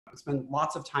spend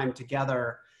lots of time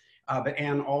together. But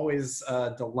Anne, always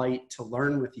a delight to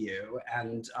learn with you.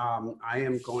 And I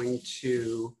am going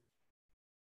to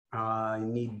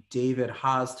need David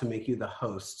Haas to make you the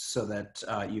host so that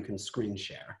you can screen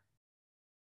share.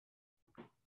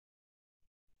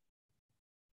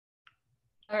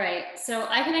 All right, so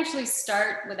I can actually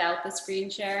start without the screen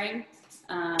sharing.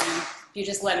 You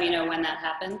just let me know when that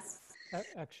happens.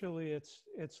 Actually, it's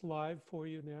live for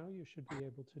you now. You should be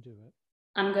able to do it.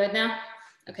 I'm good now?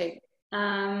 Okay.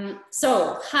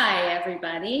 So, hi,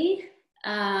 everybody.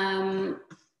 I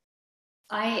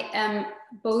am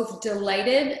both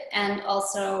delighted and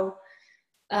also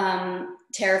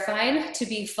terrified to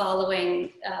be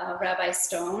following Rabbi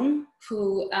Stone,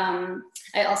 who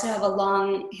I also have a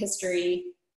long history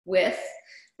with.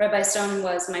 Rabbi Stone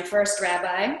was my first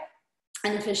rabbi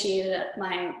and officiated at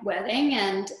my wedding,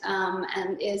 and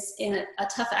is in a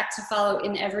tough act to follow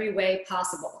in every way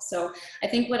possible. So I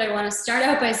think what I want to start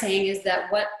out by saying is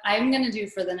that what I'm going to do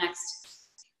for the next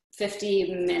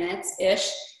 50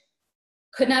 minutes-ish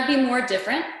could not be more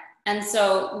different. And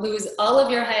so lose all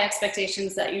of your high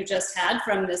expectations that you just had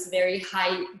from this very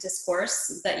high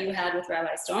discourse that you had with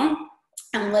Rabbi Stone.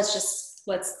 And let's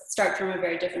start from a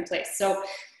very different place. So,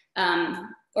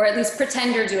 or at least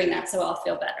pretend you're doing that, so I'll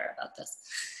feel better about this.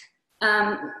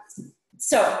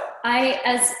 So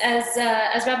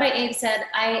as Rabbi Abe said,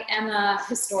 I am a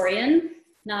historian,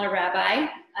 not a rabbi.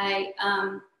 I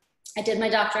did my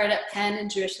doctorate at Penn in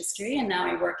Jewish history, and now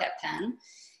I work at Penn.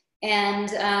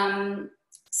 And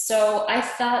so I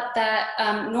thought that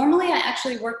normally I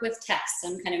actually work with texts.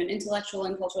 I'm kind of an intellectual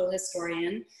and cultural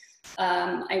historian.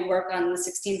 I work on the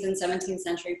 16th and 17th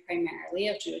century primarily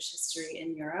of Jewish history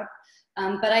in Europe.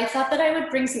 But I thought that I would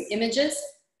bring some images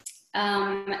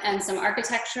and some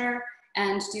architecture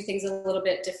and do things a little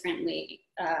bit differently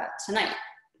tonight.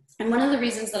 And one of the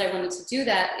reasons that I wanted to do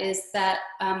that is that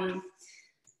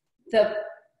the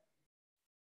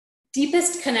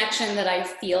deepest connection that I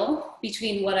feel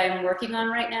between what I'm working on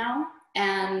right now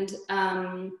and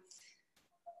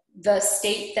the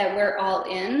state that we're all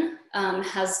in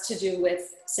has to do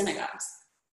with synagogues.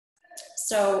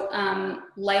 So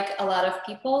like a lot of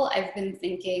people, I've been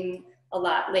thinking a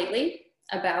lot lately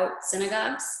about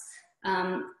synagogues,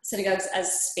 synagogues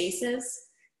as spaces,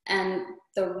 and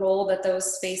the role that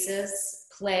those spaces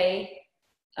play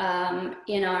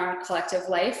in our collective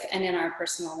life and in our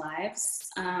personal lives,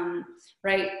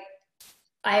 right?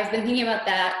 I've been thinking about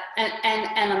that,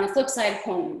 and on the flip side,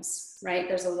 homes, right?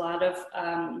 There's a lot of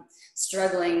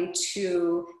struggling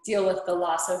to deal with the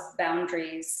loss of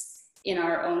boundaries in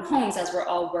our own homes as we're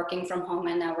all working from home,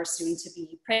 and now we're soon to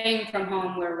be praying from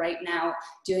home. We're right now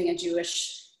doing a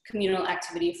Jewish communal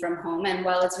activity from home. And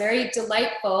while it's very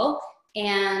delightful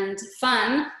and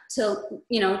fun to,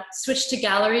 switch to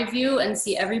gallery view and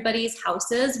see everybody's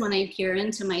houses when I peer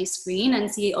into my screen and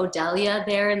see Odelia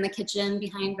there in the kitchen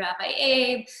behind Rabbi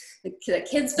Abe, the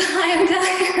kids behind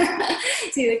Odelia,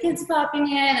 see the kids popping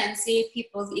in and see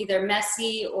people's either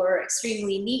messy or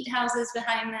extremely neat houses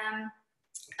behind them.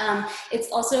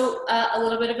 It's also a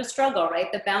little bit of a struggle,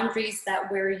 right? The boundaries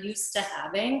that we're used to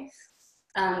having,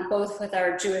 both with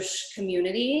our Jewish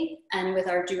community and with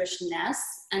our Jewishness,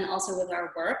 and also with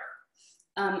our work,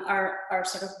 are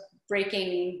sort of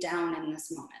breaking down in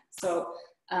this moment. So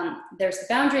there's the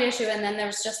boundary issue, and then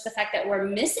there's just the fact that we're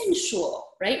missing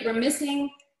shul, right? We're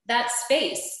missing that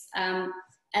space. And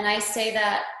I say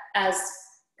that as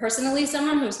personally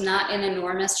someone who's not an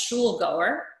enormous shul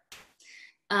goer,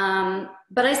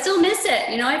 but I still miss it.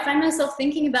 I find myself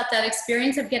thinking about that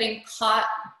experience of getting caught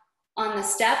on the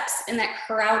steps in that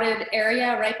crowded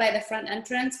area right by the front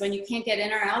entrance when you can't get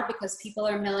in or out because people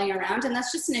are milling around. And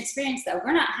that's just an experience that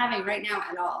we're not having right now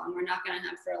at all, and we're not going to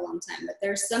have for a long time. But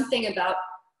there's something about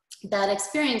that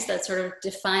experience that sort of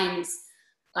defines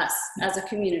us as a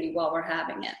community while we're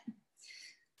having it.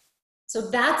 So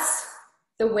that's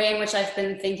the way in which I've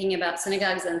been thinking about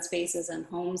synagogues and spaces and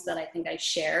homes that I think I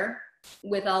share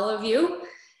with all of you.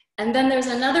 And then there's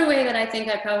another way that I think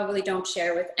I probably don't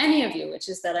share with any of you, which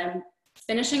is that I'm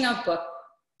finishing a book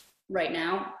right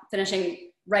now,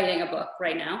 writing a book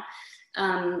right now,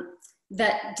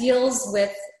 that deals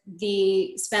with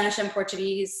the Spanish and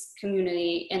Portuguese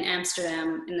community in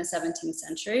Amsterdam in the 17th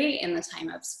century in the time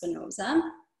of Spinoza.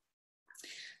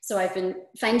 So I've been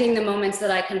finding the moments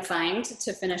that I can find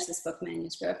to finish this book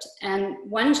manuscript. And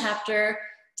one chapter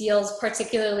deals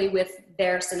particularly with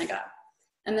their synagogue.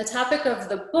 And the topic of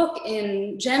the book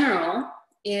in general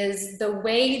is the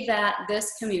way that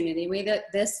this community,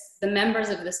 the members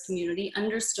of this community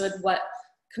understood what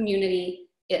community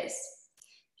is,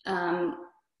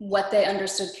 what they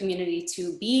understood community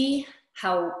to be,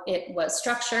 how it was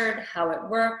structured, how it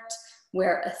worked,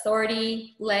 where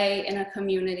authority lay in a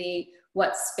community,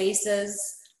 what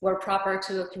spaces were proper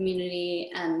to a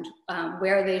community, and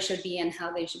where they should be and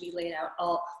how they should be laid out,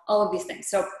 all of these things.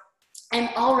 So I'm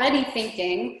already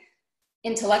thinking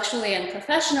intellectually and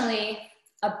professionally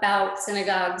about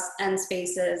synagogues and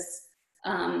spaces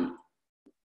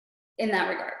in that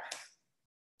regard.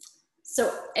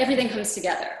 So everything comes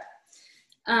together.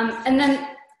 And then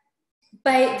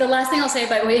the last thing I'll say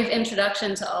by way of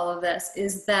introduction to all of this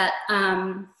is that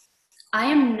I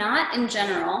am not in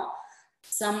general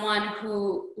someone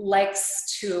who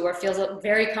likes to or feels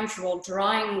very comfortable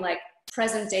drawing like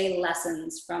present day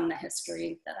lessons from the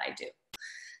history that I do.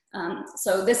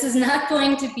 So this is not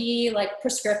going to be like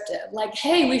prescriptive, like,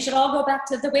 hey, we should all go back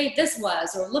to the way this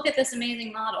was, or look at this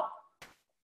amazing model.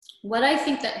 What I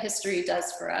think that history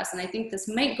does for us, and I think this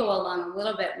might go along a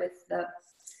little bit with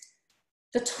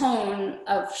the tone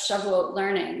of Shavuot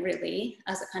learning, really,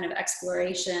 as a kind of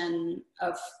exploration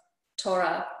of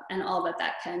Torah and all that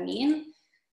that can mean.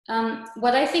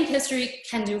 What I think history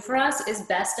can do for us, is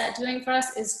best at doing for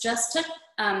us, is just to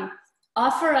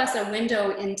offer us a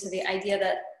window into the idea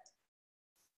that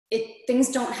things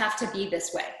don't have to be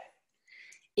this way.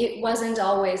 It wasn't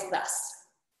always thus,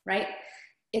 right?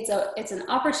 It's an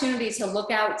opportunity to look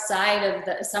outside of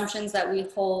the assumptions that we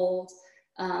hold,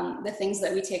 the things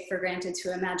that we take for granted,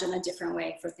 to imagine a different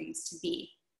way for things to be.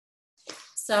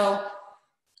 So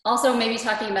also maybe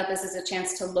talking about this as a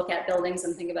chance to look at buildings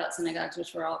and think about synagogues,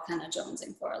 which we're all kind of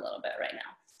jonesing for a little bit right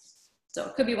now. So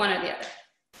it could be one or the other.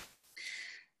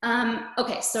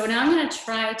 Okay, so now I'm going to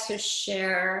try to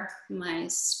share my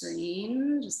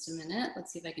screen. Just a minute.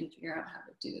 Let's see if I can figure out how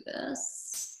to do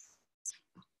this.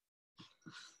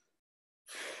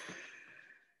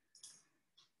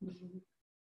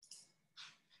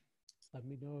 Let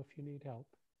me know if you need help.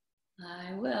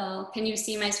 I will. Can you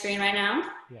see my screen right now?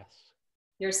 Yes.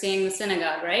 You're seeing the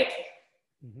synagogue, right?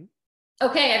 Mm-hmm.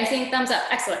 Okay, I'm seeing thumbs up.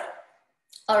 Excellent.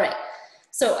 All right.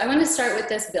 So I want to start with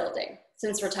this building,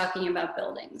 since we're talking about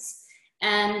buildings.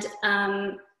 And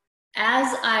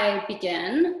as I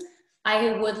begin,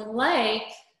 I would like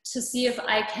to see if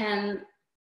I can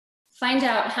find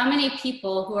out how many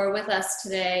people who are with us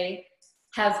today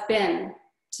have been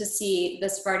to see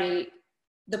the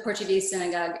Portuguese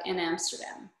synagogue in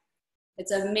Amsterdam.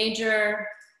 It's a major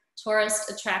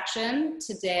tourist attraction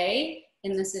today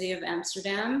in the city of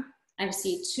Amsterdam. I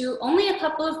see only a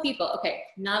couple of people. Okay,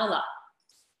 not a lot.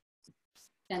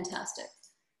 Fantastic.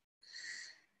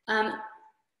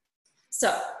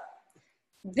 So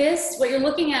what you're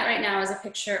looking at right now is a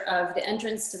picture of the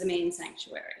entrance to the main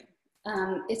sanctuary.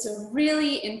 It's a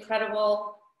really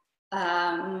incredible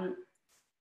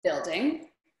building.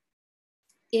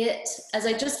 As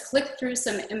I just click through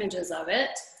some images of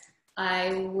it,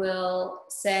 I will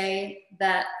say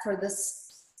that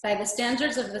by the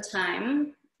standards of the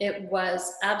time, it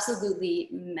was absolutely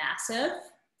massive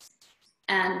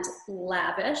and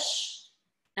lavish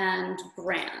and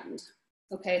grand.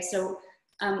 Okay, so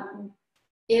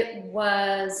it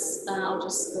was, I'll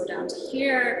just go down to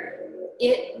here.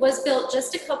 It was built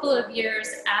just a couple of years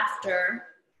after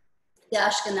the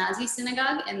Ashkenazi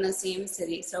synagogue in the same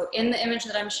city. So in the image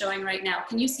that I'm showing right now,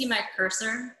 can you see my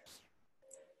cursor?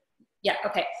 Yeah,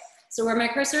 okay. So where my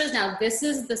cursor is now, this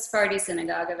is the Sephardi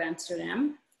synagogue of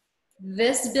Amsterdam.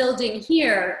 This building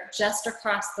here, just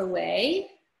across the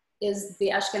way, is the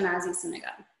Ashkenazi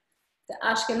synagogue. The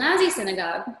Ashkenazi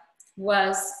synagogue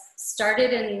was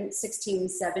started in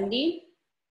 1670,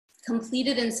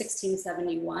 completed in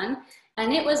 1671,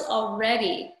 and it was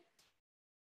already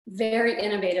very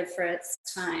innovative for its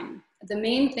time. The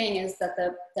main thing is that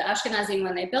the Ashkenazi,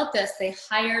 when they built this, they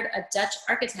hired a Dutch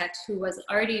architect who was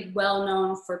already well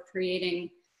known for creating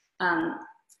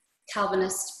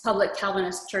public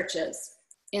Calvinist churches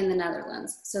in the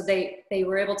Netherlands. So they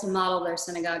were able to model their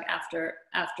synagogue after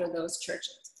those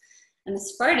churches. And the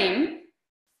Sephardim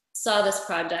saw this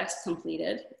project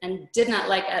completed and did not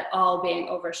like at all being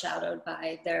overshadowed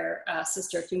by their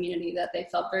sister community that they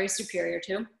felt very superior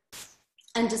to,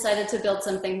 and decided to build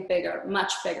something bigger,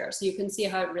 much bigger. So you can see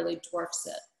how it really dwarfs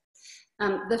it.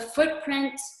 The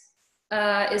footprint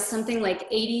is something like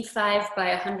 85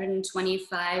 by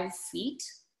 125 feet.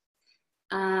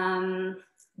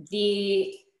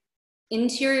 The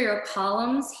interior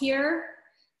columns here,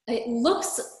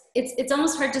 it's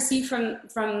almost hard to see from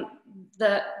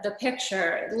the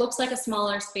picture. It looks like a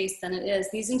smaller space than it is.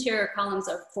 These interior columns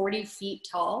are 40 feet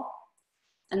tall,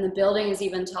 and the building is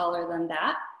even taller than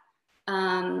that.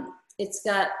 It's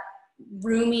got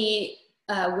roomy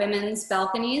women's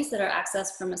balconies that are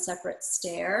accessed from a separate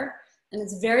stair. And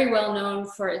it's very well known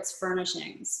for its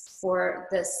furnishings, for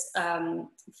this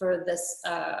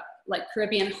like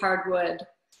Caribbean hardwood,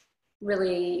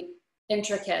 really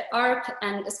intricate arc,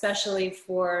 and especially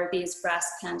for these brass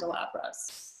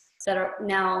candelabras that are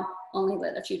now only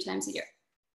lit a few times a year.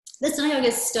 The synagogue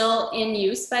is still in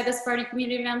use by the Sephardi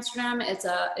community of Amsterdam. It's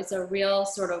a real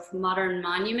sort of modern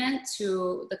monument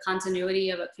to the continuity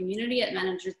of a community. It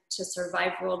managed to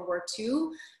survive World War II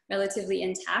relatively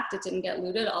intact. It didn't get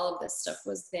looted. All of this stuff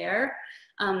was there.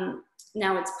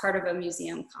 Now it's part of a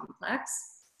museum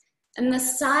complex. And the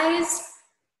size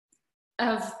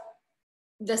of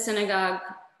the synagogue,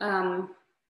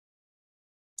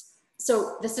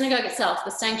 so the synagogue itself, the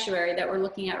sanctuary that we're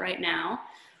looking at right now,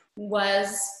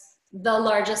 was the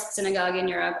largest synagogue in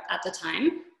Europe at the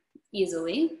time,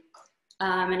 easily.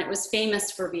 And it was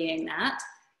famous for being that.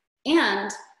 And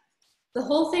the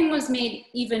whole thing was made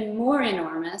even more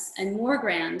enormous and more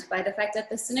grand by the fact that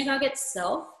the synagogue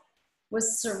itself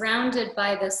was surrounded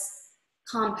by this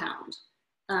compound.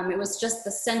 It was just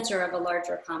the center of a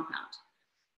larger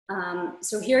compound.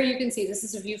 So here you can see, this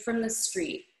is a view from the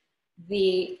street.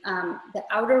 The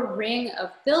outer ring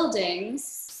of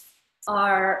buildings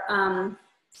are,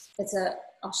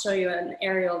 I'll show you an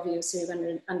aerial view so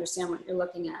you understand what you're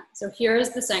looking at. So here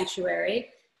is the sanctuary,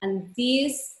 and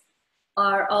these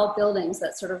are all buildings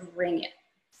that sort of ring it,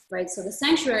 right? So the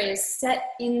sanctuary is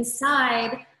set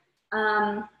inside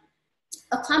a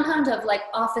compound of like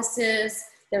offices.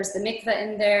 There's the mikveh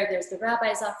in there, there's the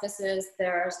rabbi's offices,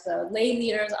 there's the lay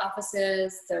leader's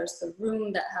offices, there's the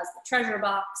room that has the treasure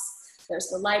box, there's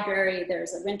the library,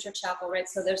 there's a winter chapel, right?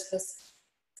 So there's this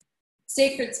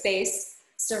sacred space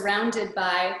surrounded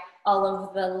by all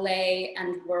of the lay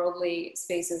and worldly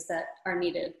spaces that are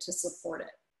needed to support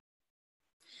it.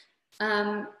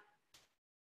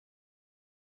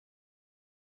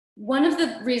 One of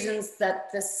the reasons that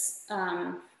this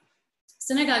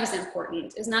synagogue is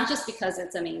important is not just because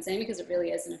it's amazing, because it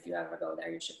really is, and if you ever go there,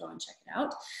 you should go and check it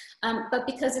out, but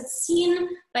because it's seen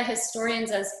by historians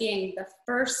as being the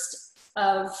first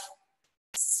of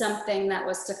something that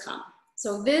was to come.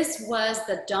 So this was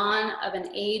the dawn of an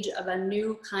age of a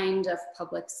new kind of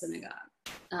public synagogue.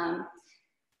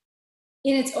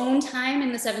 In its own time,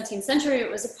 in the 17th century, it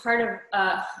was a part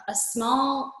of a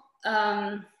small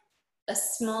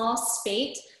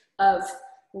spate of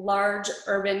large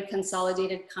urban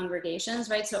consolidated congregations,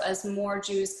 right? So as more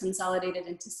Jews consolidated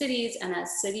into cities, and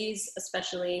as cities,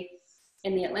 especially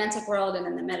in the Atlantic world and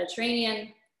in the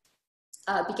Mediterranean,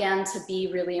 began to be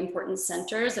really important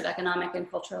centers of economic and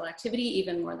cultural activity,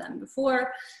 even more than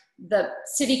before, the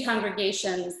city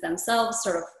congregations themselves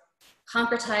sort of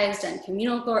concretized, and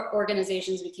communal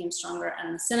organizations became stronger,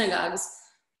 and the synagogues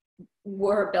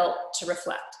were built to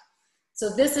reflect. So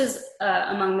this is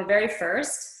among the very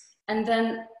first. And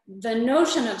then the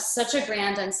notion of such a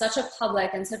grand and such a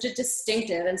public and such a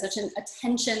distinctive and such an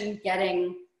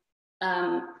attention-getting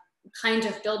kind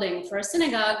of building for a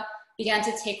synagogue began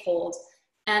to take hold.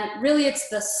 And really it's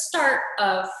the start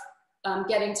of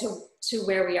getting to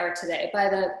where we are today. By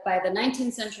the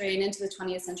 19th century and into the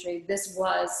 20th century, this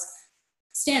was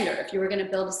standard. If you were going to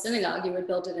build a synagogue, you would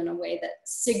build it in a way that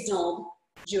signaled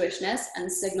Jewishness and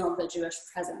signaled the Jewish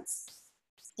presence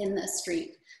in the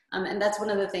street. And that's one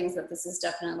of the things that this is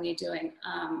definitely doing.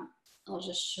 I'll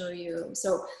just show you.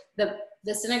 So the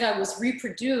synagogue was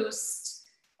reproduced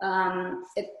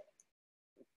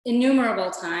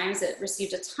innumerable times. It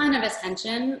received a ton of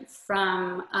attention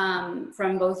from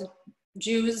both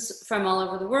Jews from all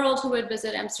over the world who would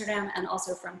visit Amsterdam, and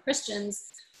also from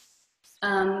Christians.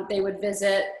 They would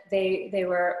visit, they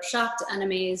were shocked and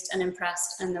amazed and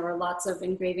impressed, and there were lots of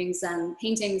engravings and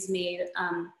paintings made,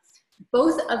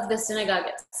 both of the synagogue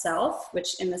itself,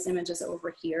 which in this image is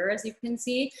over here, as you can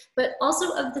see, but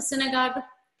also of the synagogue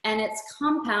and its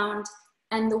compound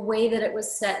and the way that it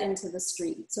was set into the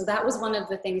street. So that was one of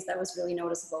the things that was really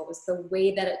noticeable, was the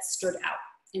way that it stood out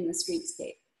in the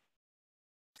streetscape.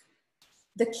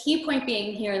 The key point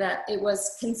being here that it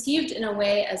was conceived in a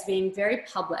way as being very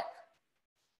public,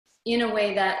 in a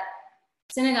way that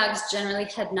synagogues generally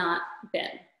had not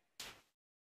been.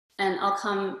 And I'll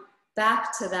come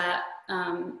back to that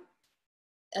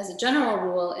as a general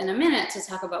rule in a minute to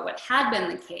talk about what had been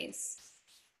the case.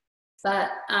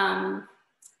 But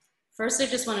first I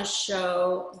just want to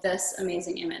show this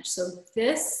amazing image. So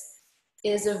this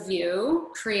is a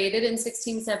view created in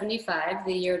 1675,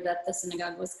 the year that the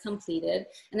synagogue was completed.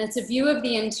 And it's a view of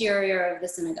the interior of the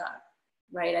synagogue,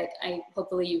 right?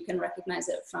 Hopefully you can recognize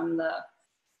it from the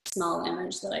small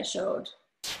image that I showed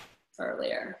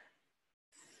earlier.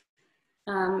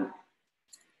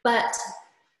 But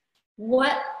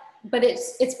what but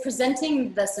it's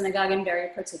presenting the synagogue in very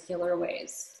particular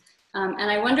ways. And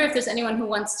I wonder if there's anyone who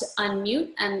wants to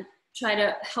unmute and try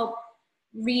to help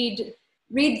read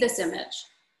this image.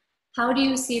 How do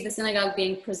you see the synagogue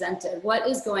being presented? What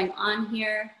is going on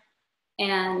here?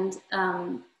 And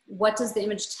what does the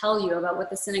image tell you about what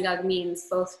the synagogue means,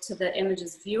 both to the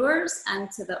image's viewers and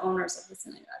to the owners of the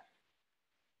synagogue?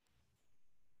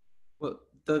 Well,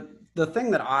 the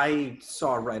thing that I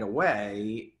saw right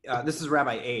away, this is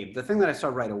Rabbi Abe, the thing that I saw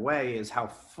right away is how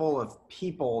full of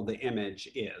people the image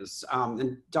is.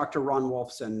 And Dr. Ron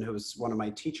Wolfson, who was one of my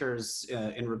teachers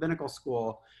in rabbinical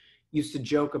school, used to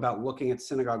joke about looking at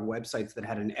synagogue websites that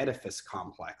had an edifice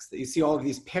complex, that you see all of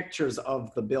these pictures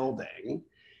of the building,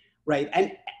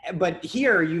 right? But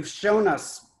here you've shown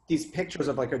us these pictures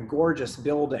of like a gorgeous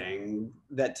building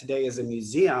that today is a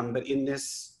museum, but in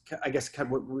this, I guess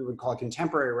what we would call a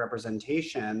contemporary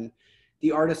representation,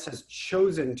 the artist has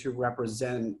chosen to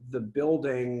represent the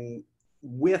building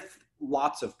with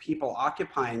lots of people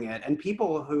occupying it and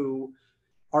people who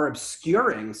are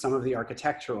obscuring some of the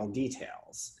architectural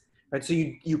details. Right, so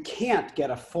you can't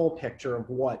get a full picture of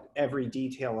what every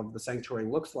detail of the sanctuary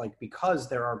looks like because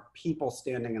there are people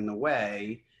standing in the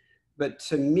way. But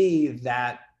to me,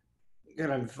 that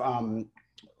kind of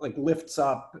like lifts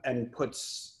up and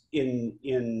puts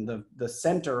in the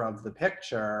center of the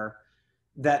picture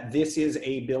that this is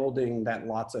a building that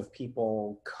lots of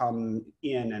people come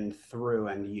in and through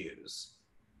and use.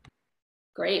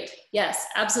 Great. Yes,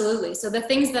 absolutely. So the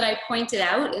things that I pointed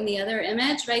out in the other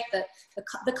image, right? The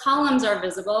columns are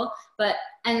visible,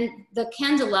 and the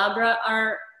candelabra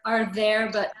are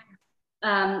there, but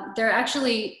they're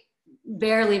actually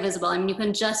barely visible. I mean, you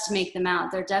can just make them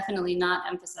out. They're definitely not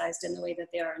emphasized in the way that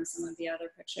they are in some of the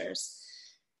other pictures.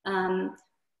 And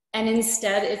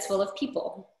instead, it's full of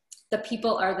people. The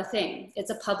people are the thing. It's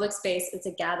a public space. It's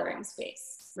a gathering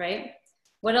space, right?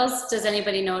 What else does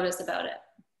anybody notice about it?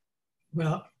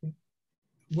 Well,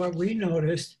 what we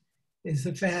noticed is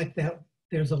the fact that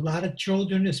there's a lot of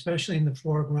children, especially in the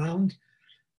foreground.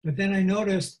 But then I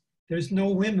noticed there's no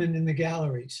women in the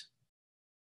galleries.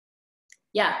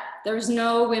 Yeah, there's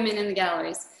no women in the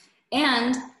galleries.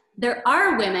 And there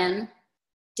are women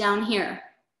down here.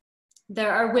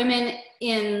 There are women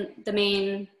in the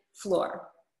main floor.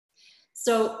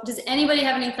 So does anybody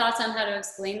have any thoughts on how to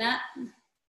explain that?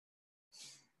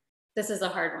 This is a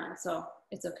hard one, so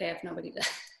it's okay if nobody does.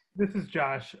 This is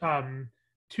Josh.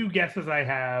 Two guesses I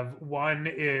have. One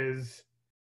is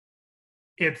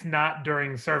it's not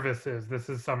during services. This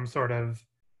is some sort of,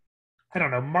 I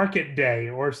don't know, market day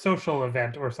or social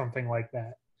event or something like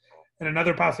that. And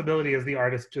another possibility is the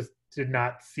artist just did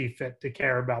not see fit to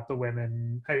care about the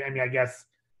women. I mean, I guess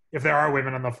if there are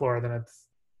women on the floor, then it's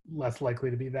less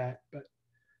likely to be that. But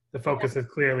the focus is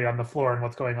clearly on the floor and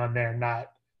what's going on there,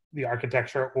 not the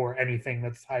architecture or anything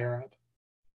that's higher up.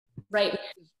 Right,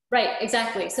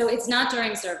 exactly. So it's not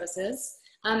during services.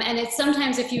 And it's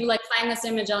sometimes, if you like find this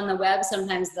image on the web,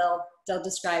 sometimes they'll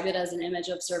describe it as an image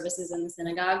of services in the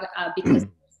synagogue because there's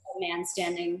a man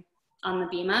standing on the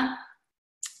bima.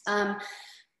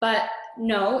 But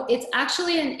no, it's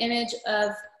actually an image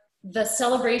of the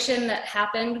celebration that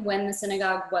happened when the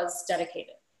synagogue was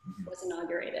dedicated, was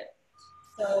inaugurated.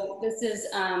 So this is,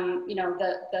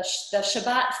 the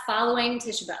Shabbat following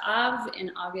Tisha B'Av in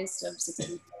August of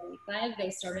 1675. They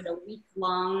started a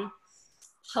week-long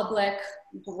public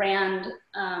grand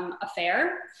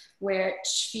affair,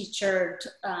 which featured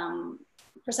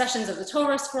processions of the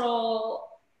Torah scroll,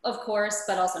 of course,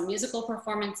 but also musical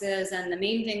performances. And the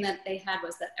main thing that they had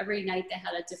was that every night they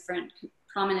had a different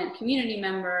prominent community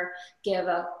member give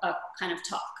a kind of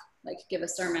talk, like give a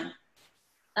sermon.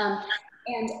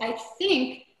 And I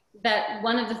think that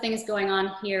one of the things going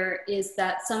on here is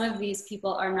that some of these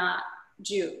people are not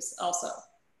Jews also.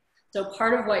 So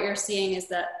part of what you're seeing is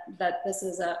that this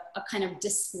is a kind of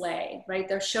display, right?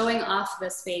 They're showing off the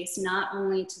space not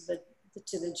only to the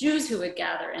Jews who would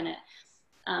gather in it,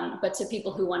 but to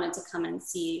people who wanted to come and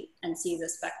see the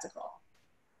spectacle.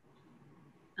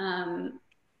 And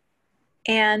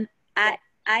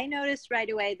I noticed right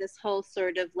away this whole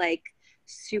sort of like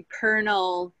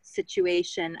supernal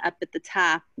situation up at the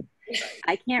top.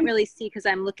 I can't really see because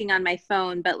I'm looking on my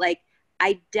phone, but like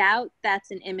I doubt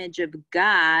that's an image of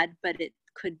God, but it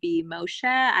could be Moshe.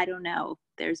 I don't know.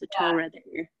 There's a Torah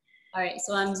there. All right,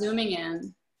 so I'm zooming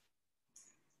in.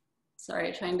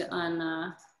 Sorry, trying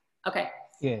to okay.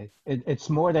 Yeah, it's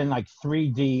more than like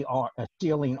 3D art,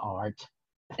 ceiling art,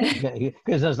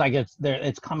 because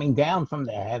it's coming down from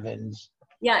the heavens.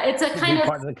 Yeah, it's a kind of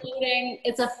floating,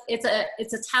 it's a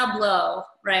tableau,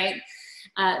 right?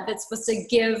 That's supposed to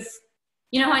give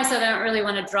You know how I said I don't really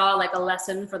want to draw like a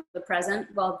lesson for the present?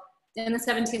 Well, in the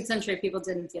 17th century, people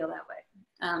didn't feel that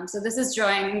way. So this is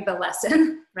drawing the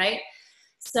lesson, right?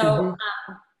 So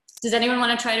does anyone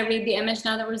want to try to read the image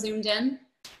now that we're zoomed in?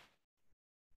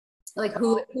 Like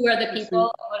who are the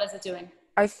people? What is it doing?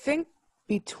 I think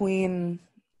between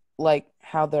like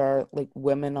how there are like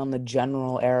women on the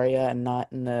general area and not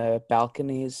in the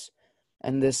balconies,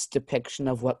 and this depiction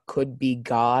of what could be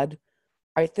God,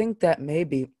 I think that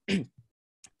maybe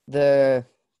the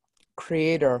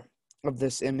creator of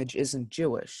this image isn't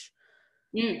Jewish.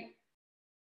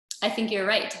 I think you're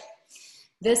right.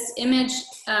 This image,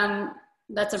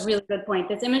 that's a really good point.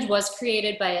 This image was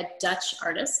created by a Dutch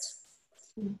artist.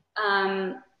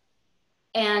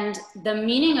 And the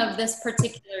meaning of this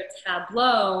particular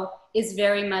tableau is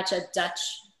very much a Dutch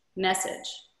message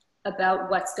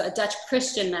about a Dutch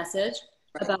Christian message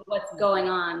about what's going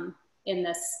on in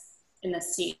this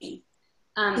scene.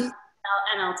 And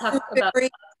I'll talk about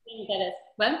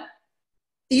what?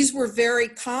 These were very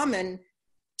common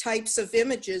types of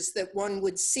images that one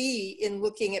would see in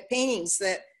looking at paintings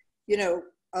that, you know,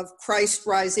 of Christ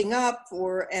rising up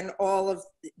and all of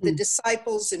the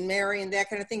disciples and Mary and that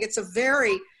kind of thing. It's a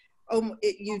very,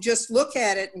 you just look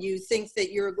at it and you think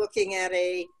that you're looking at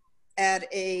a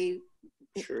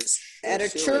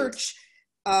church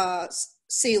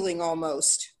ceiling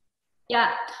almost.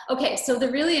 Yeah, okay, so the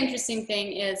really interesting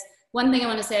thing is, one thing I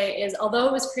want to say is, although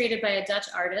it was created by a Dutch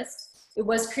artist, it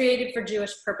was created for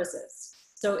Jewish purposes.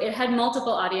 So it had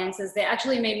multiple audiences. They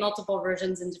actually made multiple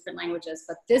versions in different languages,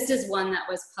 but this is one that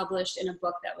was published in a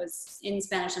book that was in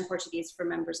Spanish and Portuguese for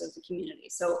members of the community.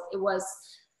 So it was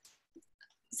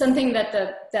something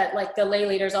that like the lay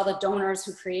leaders, all the donors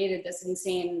who created this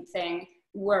insane thing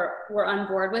were on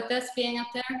board with this being up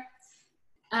there.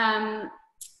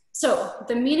 So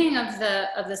the meaning of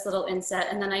this little inset,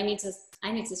 and then I need to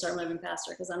start moving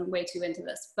faster because I'm way too into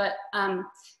this. But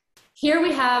here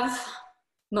we have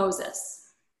Moses.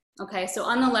 Okay, so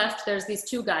on the left, there's these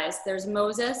two guys. There's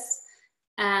Moses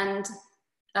and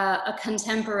a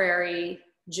contemporary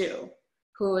Jew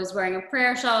who is wearing a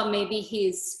prayer shawl. Maybe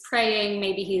he's praying,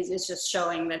 maybe it's just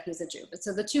showing that he's a Jew. But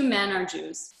so the two men are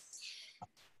Jews.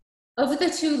 Of the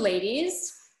two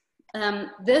ladies,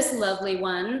 this lovely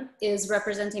one is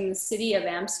representing the city of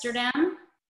Amsterdam.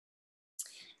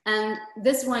 And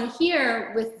this one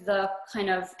here with the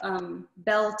kind of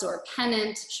belt or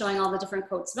pennant showing all the different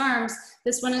coats of arms,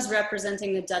 this one is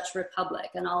representing the Dutch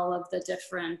Republic and all of the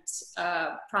different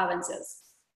provinces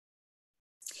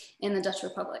in the Dutch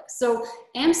Republic. So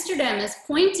Amsterdam is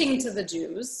pointing to the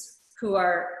Jews who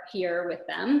are here with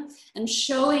them and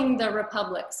showing the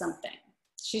Republic something.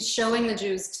 She's showing the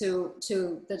Jews to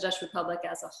the Dutch Republic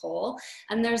as a whole.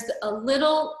 And there's a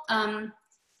little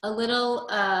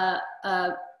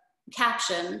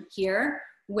caption here,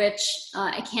 which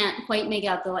I can't quite make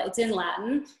out it's in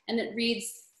Latin, and it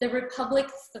reads, "The Republic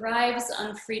thrives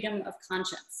on freedom of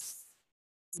conscience."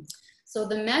 So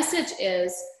the message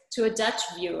is to a Dutch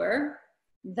viewer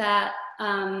that,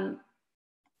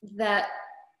 that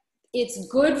it's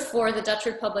good for the Dutch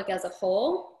Republic as a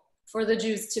whole for the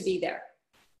Jews to be there,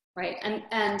 right?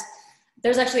 And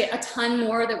there's actually a ton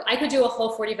more that I could do a whole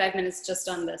 45 minutes just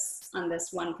on this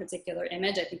one particular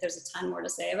image. I think there's a ton more to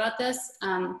say about this.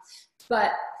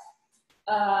 But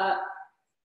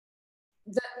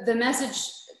the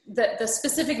message, the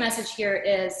specific message here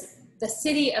is the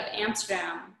city of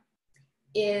Amsterdam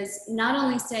is not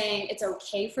only saying it's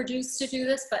okay for Jews to do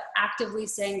this, but actively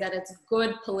saying that it's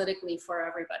good politically for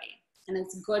everybody. And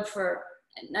it's good for,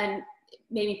 and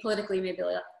maybe politically, maybe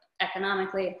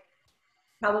economically,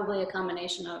 probably a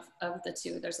combination of the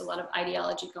two. There's a lot of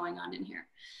ideology going on in here.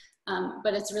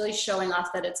 But it's really showing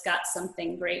off that it's got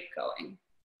something great going.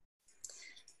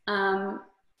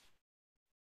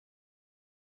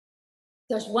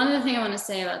 There's one other thing I want to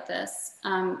say about this,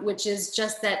 which is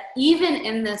just that even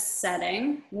in this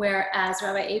setting, where, as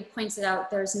Rabbi Abe pointed out,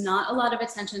 there's not a lot of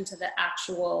attention to the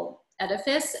actual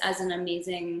edifice as an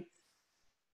amazing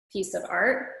piece of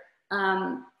art,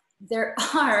 there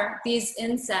are these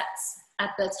insets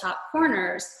at the top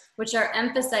corners, which are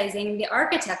emphasizing the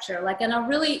architecture, like in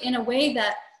a way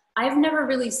that I've never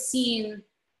really seen.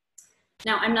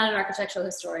 Now, I'm not an architectural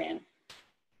historian,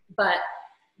 but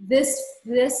this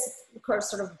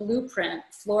sort of blueprint,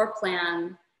 floor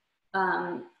plan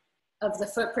of the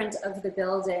footprint of the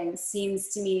building seems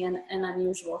to me an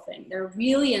unusual thing. They're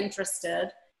really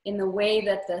interested in the way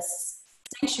that this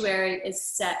sanctuary is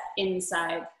set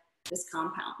inside this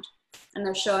compound. And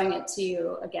they're showing it to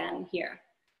you again here.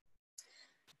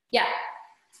 Yeah.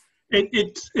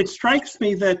 It strikes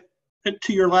me that,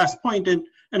 to your last point, and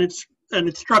it's and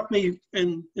it struck me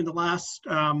in the last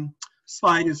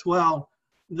slide as well,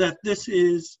 that this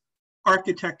is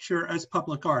architecture as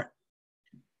public art.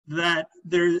 That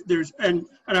and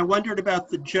I wondered about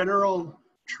the general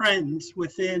trends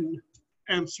within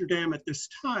Amsterdam at this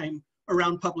time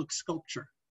around public sculpture.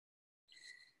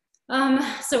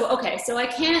 So I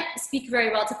can't speak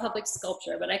very well to public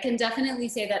sculpture, but I can definitely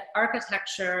say that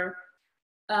architecture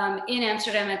in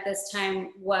Amsterdam at this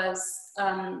time was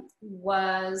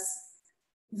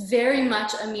very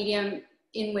much a medium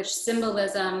in which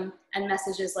symbolism and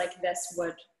messages like this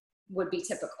would be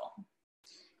typical.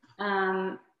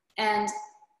 And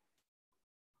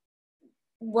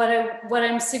what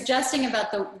I'm suggesting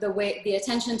about the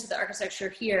attention to the architecture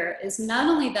here is not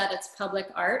only that it's public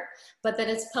art, but that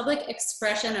it's public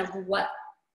expression of what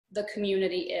the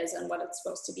community is and what it's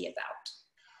supposed to be about.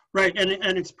 Right,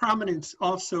 and its prominence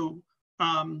also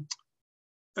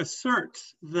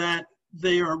asserts that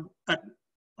they are,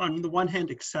 on the one hand,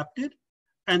 accepted,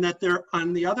 and that they're,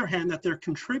 on the other hand, that they're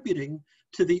contributing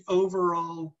to the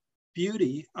overall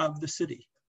beauty of the city.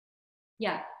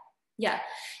 Yeah, yeah.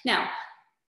 Now,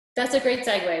 that's a great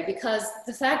segue, because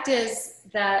the fact is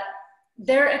that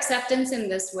their acceptance in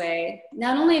this way,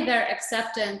 not only their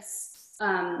acceptance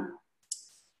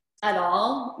at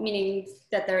all, meaning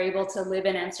that they're able to live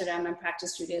in Amsterdam and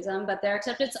practice Judaism, but their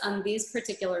acceptance on these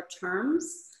particular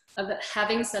terms of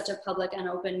having such a public and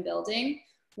open building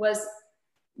was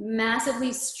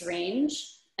massively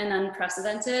strange and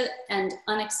unprecedented and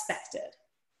unexpected.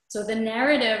 So the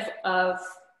narrative of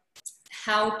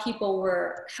how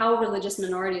religious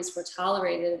minorities were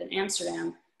tolerated in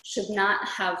Amsterdam should not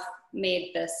have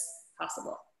made this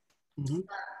possible.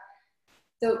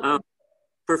 Mm-hmm.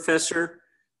 Professor,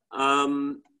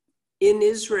 in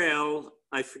Israel,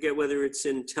 I forget whether it's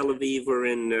in Tel Aviv or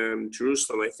in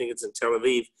Jerusalem, I think it's in Tel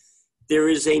Aviv, there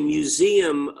is a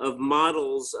museum of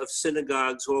models of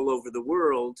synagogues all over the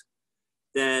world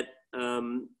that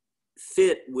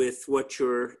fit with what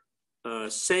you're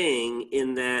saying,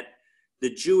 in that the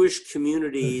Jewish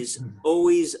communities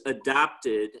always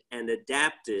adopted and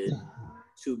adapted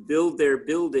to build their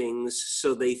buildings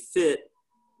so they fit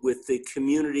with the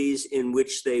communities in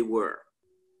which they were.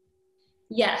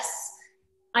 Yes,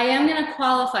 I am going to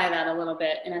qualify that a little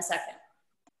bit in a second.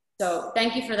 So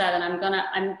thank you for that, and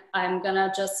I'm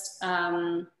gonna just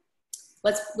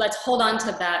let's hold on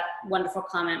to that wonderful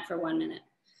comment for 1 minute.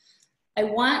 I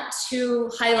want to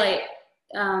highlight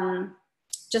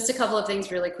just a couple of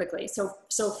things really quickly. So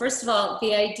first of all,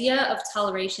 the idea of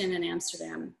toleration in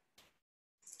Amsterdam.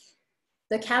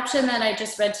 The caption that I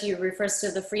just read to you refers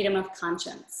to the freedom of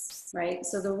conscience, right?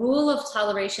 So the rule of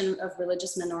toleration of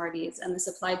religious minorities, and this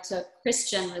applied to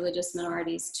Christian religious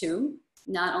minorities too,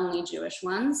 not only Jewish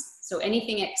ones. So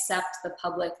anything except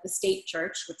the state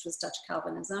church, which was Dutch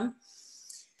Calvinism.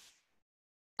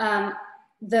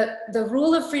 The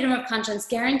rule of freedom of conscience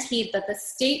guaranteed that the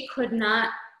state could not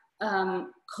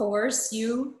coerce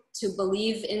you to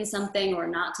believe in something or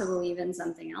not to believe in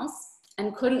something else,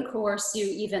 and couldn't coerce you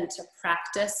even to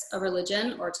practice a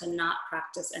religion or to not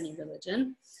practice any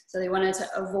religion. So they wanted to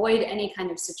avoid any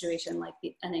kind of situation like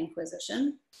an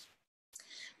inquisition.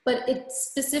 But it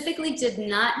specifically did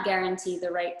not guarantee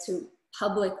the right to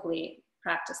publicly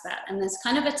practice that. And there's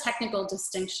kind of a technical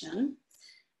distinction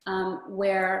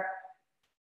where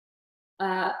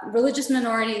religious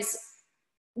minorities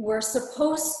were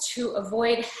supposed to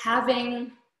avoid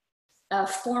having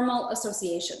formal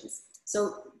associations.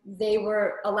 So they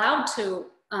were allowed to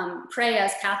pray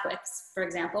as Catholics, for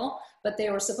example, but they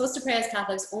were supposed to pray as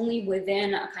Catholics only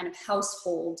within a kind of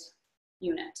household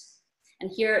unit. And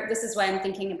here, this is why I'm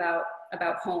thinking about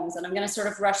homes. And I'm going to sort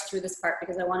of rush through this part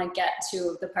because I want to get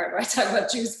to the part where I talk about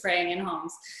Jews praying in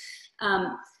homes.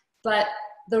 But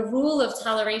the rule of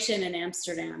toleration in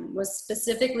Amsterdam was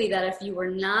specifically that if you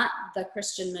were not the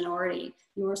Christian minority,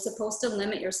 you were supposed to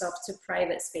limit yourself to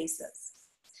private spaces.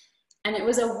 And it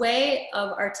was a way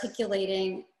of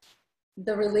articulating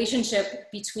the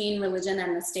relationship between religion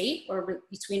and the state, or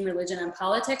between religion and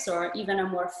politics, or even a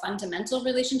more fundamental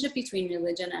relationship between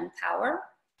religion and power,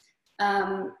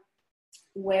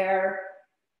 where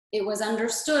it was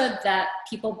understood that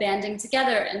people banding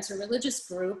together into religious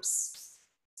groups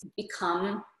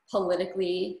become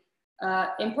politically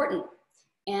important.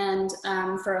 And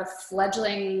for a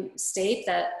fledgling state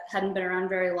that hadn't been around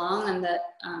very long and that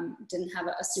didn't have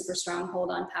a super strong hold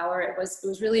on power, it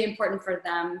was really important for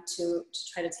them to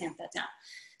try to tamp that down.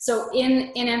 So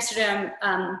in Amsterdam,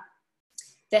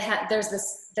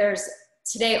 there's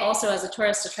today also as a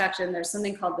tourist attraction, there's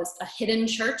something called a hidden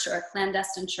church or a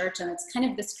clandestine church, and it's kind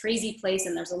of this crazy place,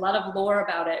 and there's a lot of lore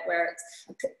about it, where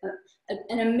it's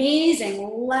an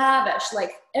amazing, lavish,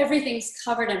 like everything's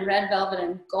covered in red velvet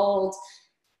and gold,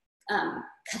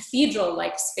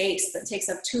 cathedral-like space that takes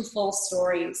up 2 full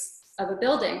stories of a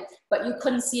building, but you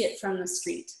couldn't see it from the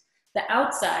street. The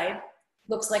outside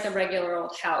looks like a regular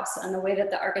old house, and the way that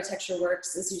the architecture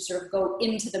works is you sort of go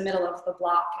into the middle of the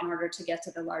block in order to get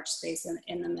to the large space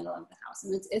in the middle of the house.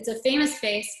 And it's a famous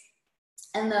space,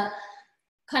 and the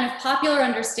kind of popular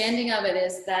understanding of it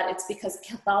is that it's because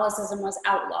Catholicism was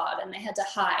outlawed and they had to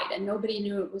hide and nobody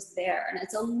knew it was there. And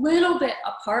it's a little bit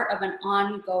a part of an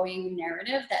ongoing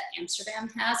narrative that Amsterdam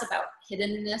has about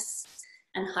hiddenness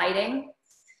and hiding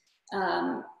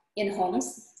in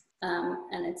homes.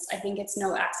 And I think it's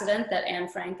no accident that Anne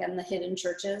Frank and the hidden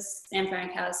churches, Anne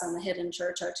Frank House and the hidden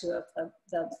church are 2 of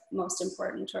the most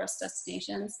important tourist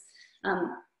destinations.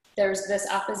 There's this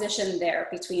opposition there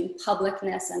between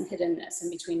publicness and hiddenness,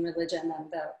 and between religion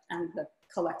and the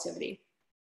collectivity.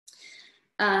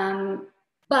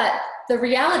 But the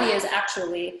reality is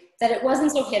actually that it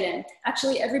wasn't so hidden.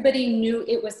 Actually, everybody knew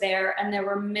it was there, and there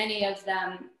were many of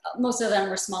them, most of them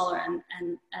were smaller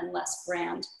and less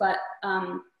grand, but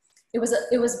it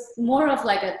was more of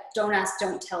like a don't ask,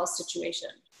 don't tell situation.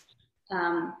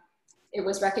 It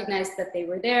was recognized that they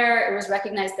were there. It was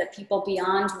recognized that people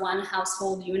beyond one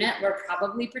household unit were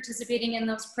probably participating in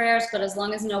those prayers, but as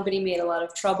long as nobody made a lot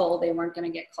of trouble, they weren't going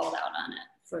to get called out on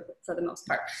it for the most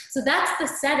part. So that's the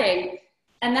setting,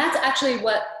 and that's actually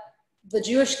what the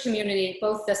Jewish community,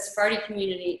 both the Sephardi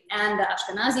community and the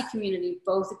Ashkenazi community,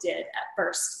 both did at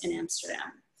first in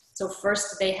Amsterdam. So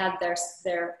first they had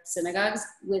their synagogues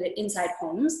inside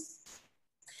homes.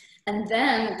 And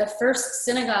then the first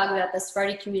synagogue that the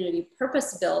Sephardi community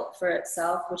purpose-built for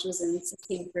itself, which was in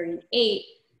 1638,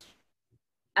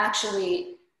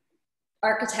 actually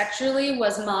architecturally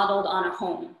was modeled on a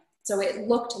home. So it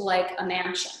looked like a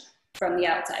mansion from the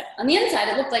outside. On the inside,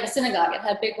 it looked like a synagogue. It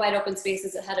had big wide open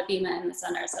spaces. It had a bima in the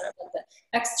center, et cetera. But the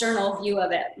external view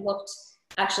of it looked,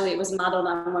 actually it was modeled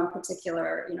on one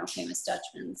particular, famous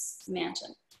Dutchman's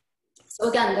mansion. So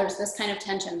again, there's this kind of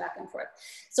tension back and forth.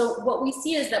 So what we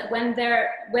see is that when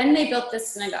they built this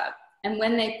synagogue and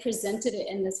when they presented it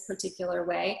in this particular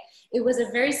way, it was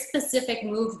a very specific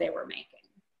move they were making,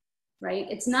 right?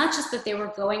 It's not just that they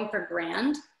were going for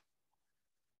grand,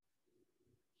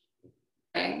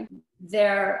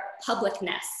 their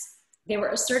publicness. They were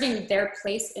asserting their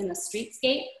place in the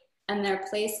streetscape and their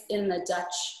place in the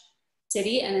Dutch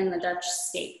city and in the Dutch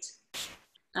state.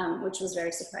 Which was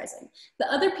very surprising. The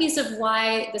other piece of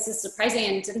why this is surprising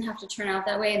and it didn't have to turn out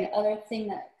that way, and the other thing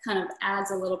that kind of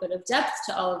adds a little bit of depth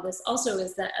to all of this also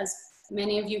is that, as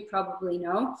many of you probably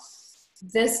know,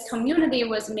 this community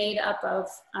was made up of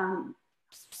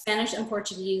Spanish and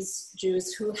Portuguese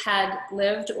Jews who had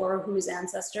lived, or whose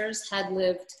ancestors had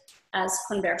lived, as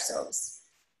conversos.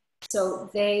 So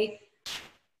they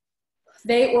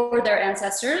or their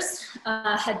ancestors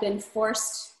had been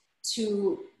forced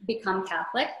to become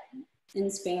Catholic in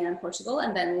Spain and Portugal,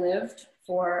 and then lived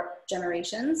for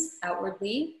generations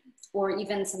outwardly, or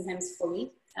even sometimes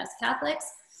fully as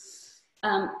Catholics,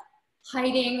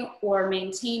 hiding or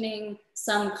maintaining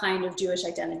some kind of Jewish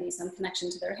identity, some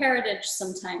connection to their heritage,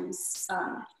 sometimes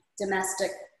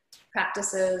domestic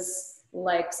practices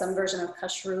like some version of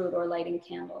kashrut or lighting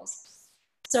candles.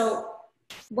 So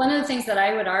one of the things that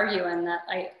I would argue, and that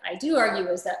I do argue,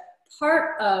 is that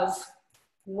part of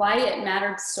why it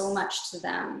mattered so much to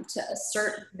them to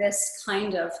assert this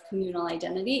kind of communal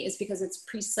identity is because it's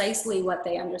precisely what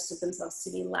they understood themselves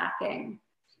to be lacking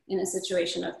in a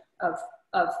situation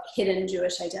of hidden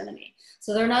Jewish identity.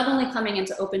 So they're not only coming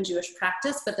into open Jewish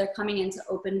practice, but they're coming into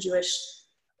open Jewish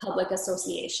public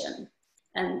association.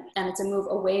 And it's a move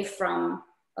away from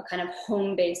a kind of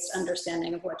home-based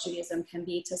understanding of what Judaism can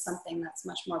be to something that's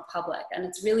much more public. And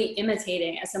it's really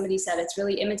imitating, as somebody said, it's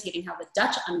really imitating how the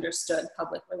Dutch understood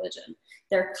public religion.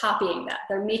 They're copying that.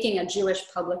 They're making a Jewish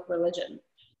public religion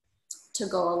to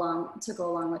go along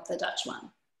with the Dutch one.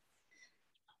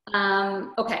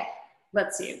 Okay,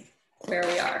 let's see where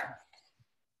we are.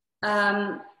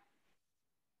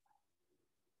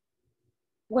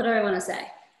 What do I want to say?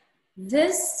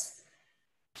 This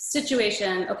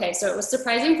situation, okay, so it was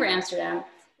surprising for Amsterdam.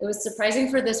 It was surprising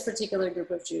for this particular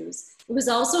group of Jews. It was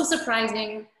also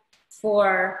surprising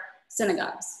for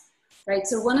synagogues, right?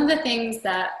 So one of the things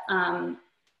that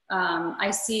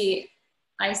I see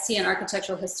an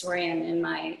architectural historian in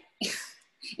my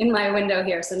in my window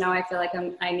here, so now I feel like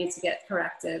I need to get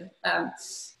corrected.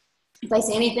 If I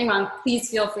say anything wrong, please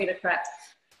feel free to correct.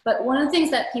 But one of the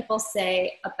things that people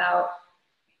say about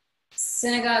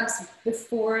synagogues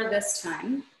before this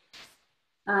time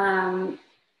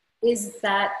is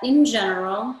that in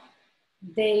general,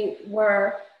 they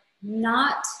were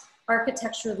not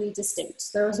architecturally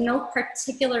distinct. There was no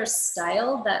particular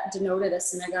style that denoted a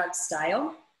synagogue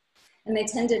style. And they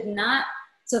tended not,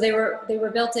 so they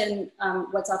were built in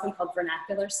what's often called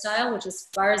vernacular style, which as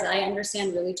far as I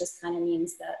understand really just kind of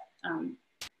means that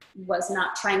was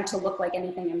not trying to look like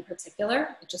anything in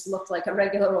particular. It just looked like a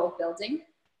regular old building.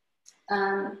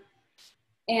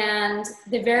 And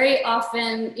they very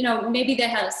often, you know, maybe they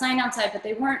had a sign outside, but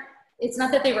they weren't, it's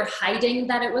not that they were hiding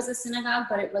that it was a synagogue,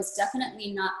 but it was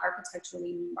definitely not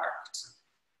architecturally marked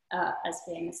as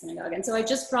being a synagogue. And so I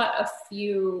just brought a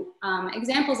few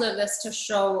examples of this to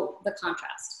show the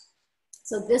contrast.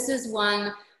 So this is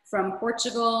one from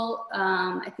Portugal.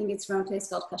 I think it's from a place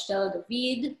called Castelo de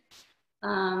Vide.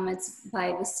 It's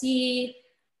by the sea.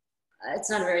 It's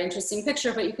not a very interesting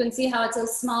picture, but you can see how it's a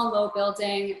small, low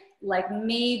building, like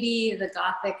maybe the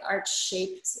Gothic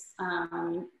arch-shaped,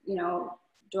 you know,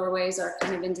 doorways are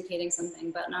kind of indicating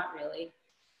something, but not really.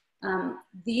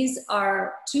 These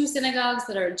are two synagogues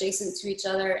that are adjacent to each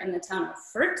other in the town of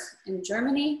Fürth in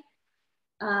Germany.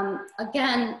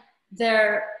 Again,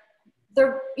 they're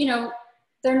you know,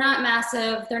 they're not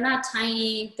massive, they're not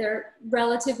tiny, they're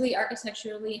relatively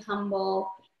architecturally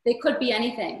humble. They could be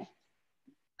anything.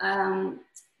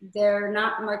 They're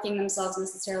not marking themselves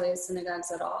necessarily as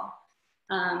synagogues at all.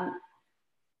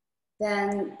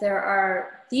 Then there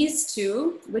are these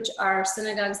two, which are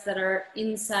synagogues that are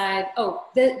inside. Oh,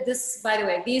 this, by the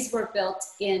way, these were built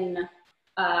in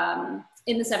the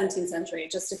 17th century,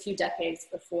 just a few decades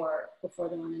before the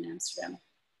one in Amsterdam.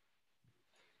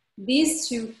 These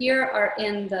two here are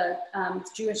in the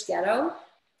Jewish ghetto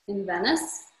in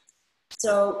Venice.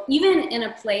 So even in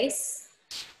a place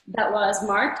that was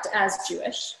marked as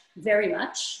Jewish, very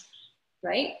much,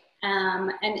 right?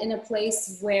 And in a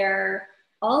place where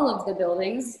all of the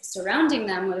buildings surrounding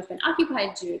them would have been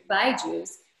occupied by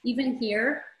Jews. Even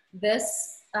here,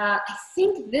 this, I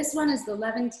think this one is the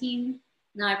Levantine.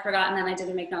 No, I've forgotten and I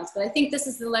didn't make notes, but I think this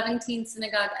is the Levantine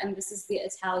synagogue and this is the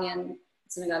Italian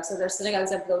synagogue. So there's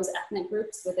synagogues of those ethnic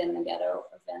groups within the ghetto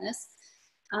of Venice.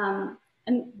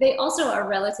 And they also are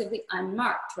relatively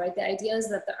unmarked, right? The idea is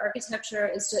that the architecture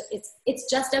is just, it's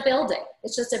just a building.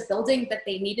 It's just a building that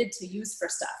they needed to use for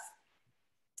stuff.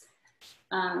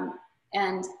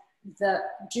 And the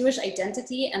Jewish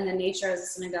identity and the nature as a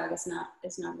synagogue is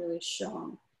not really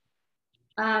shown.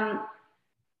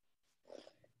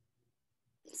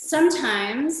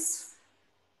 Sometimes,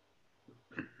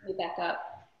 let me back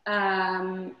up.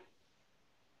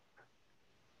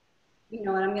 You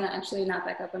know what, I'm gonna actually not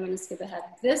back up, I'm gonna skip ahead.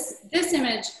 This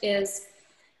image is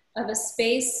of a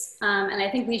space, and I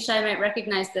think Lishai might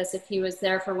recognize this if he was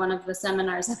there for one of the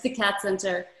seminars at the Cat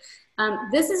Center.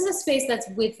 This is a space that's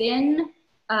within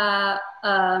a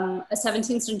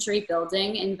 17th century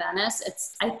building in Venice.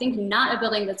 It's, I think, not a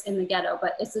building that's in the ghetto,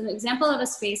 but it's an example of a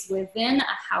space within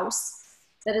a house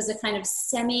that is a kind of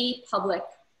semi-public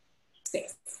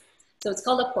space. So it's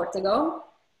called a portico,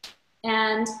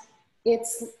 and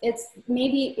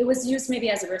it was used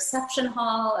maybe as a reception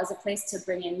hall, as a place to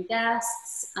bring in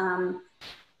guests,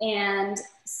 and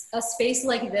a space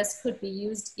like this could be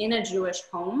used in a Jewish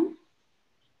home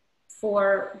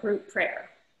for group prayer.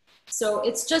 So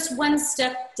it's just one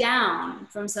step down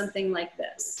from something like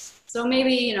this. So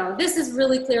maybe, you know, this is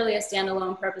really clearly a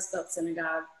standalone purpose-built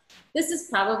synagogue. This is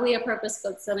probably a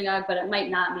purpose-built synagogue, but it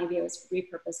might not. Maybe it was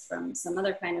repurposed from some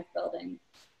other kind of building.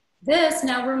 This,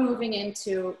 now we're moving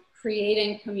into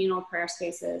creating communal prayer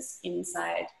spaces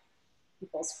inside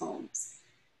people's homes.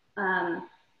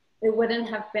 It wouldn't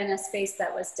have been a space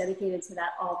that was dedicated to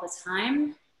that all the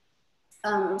time.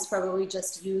 It was probably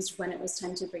just used when it was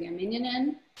time to bring a minyan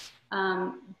in.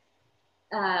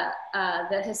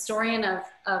 The historian of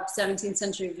 17th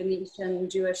century Venetian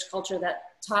Jewish culture that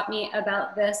taught me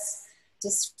about this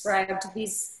described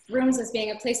these rooms as being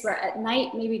a place where at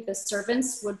night, maybe the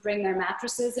servants would bring their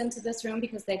mattresses into this room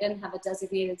because they didn't have a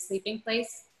designated sleeping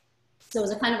place. So it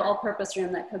was a kind of all-purpose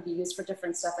room that could be used for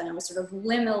different stuff, and it was sort of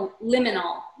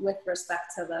liminal with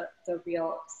respect to the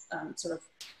real sort of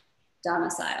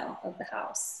domicile of the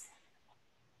house.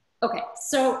 Okay,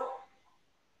 so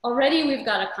already we've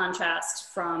got a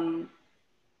contrast from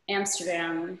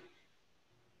Amsterdam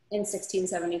in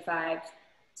 1675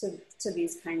 to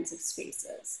these kinds of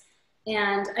spaces.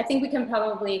 And I think we can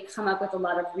probably come up with a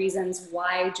lot of reasons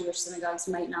why Jewish synagogues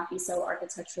might not be so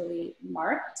architecturally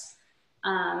marked,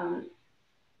 or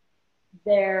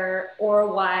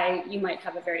why you might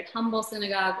have a very humble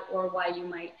synagogue, or why you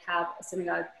might have a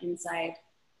synagogue inside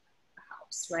a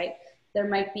house, right? There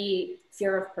might be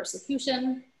fear of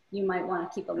persecution. You might want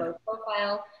to keep a low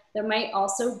profile. There might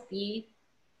also be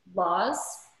laws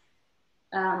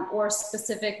or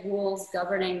specific rules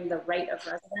governing the right of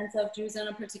residence of Jews in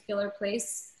a particular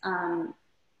place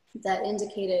that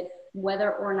indicated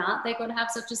whether or not they could have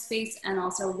such a space, and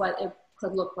also what it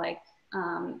could look like,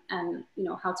 and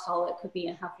how tall it could be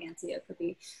and how fancy it could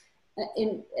be.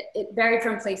 It varied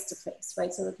from place to place,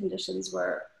 right? So the conditions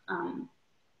were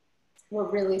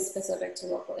really specific to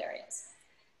local areas.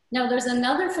 Now, there's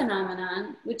another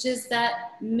phenomenon, which is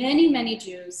that many, many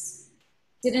Jews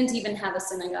didn't even have a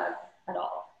synagogue at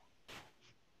all.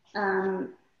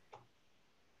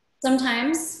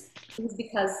 Sometimes it was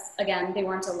because, again, they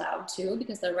weren't allowed to,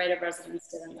 because the right of residence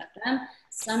didn't let them.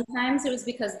 Sometimes it was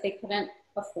because they couldn't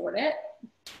afford it.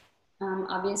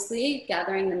 Obviously,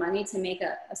 gathering the money to make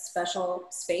a special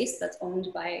space that's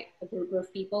owned by a group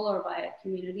of people or by a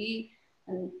community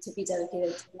and to be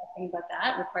dedicated to nothing but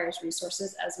that requires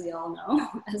resources, as we all know,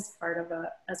 as part of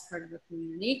a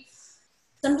community.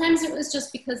 Sometimes it was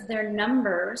just because their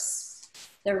numbers,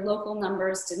 their local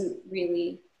numbers, didn't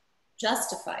really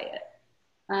justify it.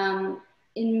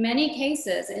 In many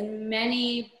cases, in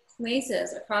many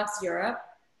places across Europe,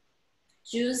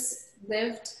 Jews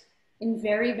lived in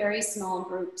very, very small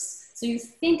groups. So you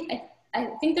think, I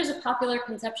think there's a popular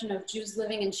conception of Jews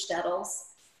living in shtetls,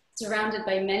 surrounded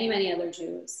by many, many other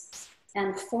Jews,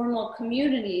 and formal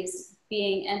communities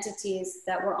being entities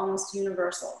that were almost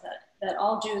universal, that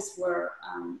all Jews were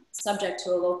subject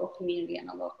to a local community and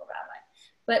a local rabbi.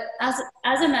 But as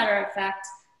a matter of fact,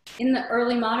 in the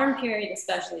early modern period,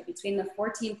 especially between the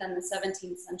 14th and the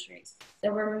 17th centuries,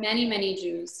 there were many, many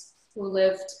Jews who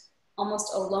lived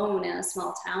almost alone in a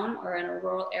small town or in a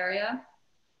rural area.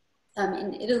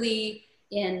 In Italy,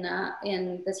 in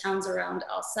the towns around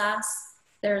Alsace,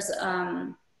 there's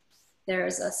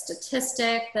a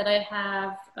statistic that I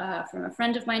have from a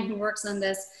friend of mine who works on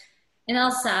this. In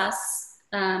Alsace,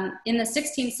 in the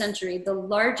 16th century, the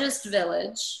largest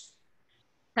village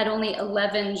had only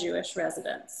 11 Jewish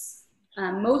residents.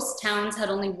 Most towns had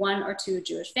only 1 or 2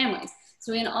 Jewish families.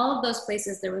 So in all of those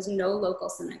places, there was no local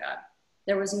synagogue.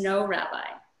 There was no rabbi.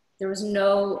 There was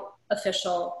no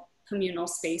official communal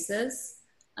spaces.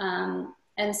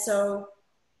 And so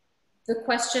the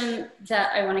question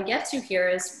that I want to get to here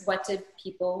is, what did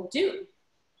people do?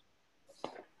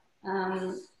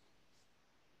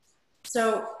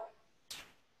 So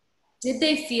did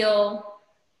they feel,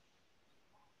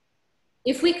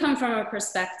 if we come from a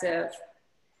perspective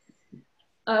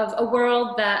of a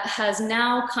world that has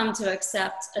now come to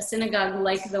accept a synagogue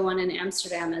like the one in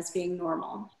Amsterdam as being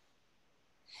normal,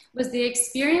 was the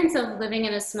experience of living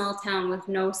in a small town with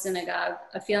no synagogue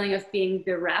a feeling of being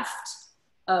bereft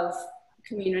of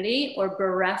community or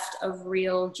bereft of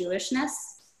real Jewishness?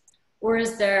 Or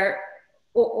is there,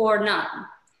 or not?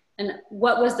 And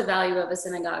what was the value of a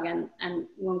synagogue, and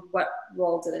what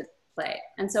role did it play?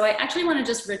 And so I actually want to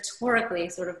just rhetorically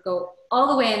sort of go all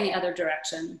the way in the other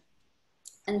direction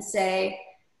and say,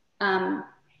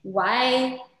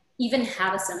 why even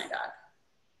have a synagogue?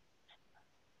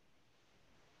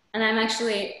 And I'm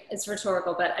actually, it's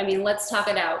rhetorical, but I mean, let's talk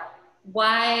it out.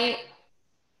 Why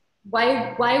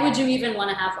would you even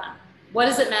want to have one? What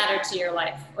does it matter to your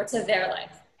life or to their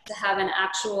life to have an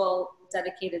actual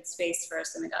dedicated space for a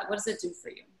synagogue? What does it do for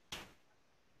you?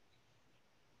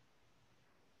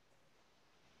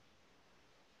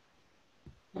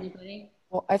 Anybody?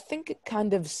 Well, I think it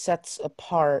kind of sets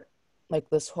apart like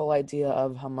this whole idea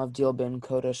of hamavdil ben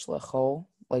kodesh lechol,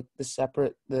 like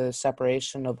the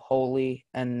separation of holy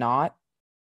and not.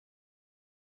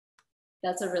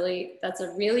 That's a really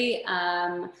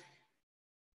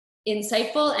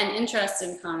insightful and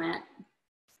interesting comment.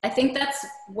 I think that's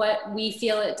what we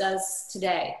feel it does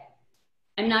today.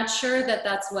 I'm not sure that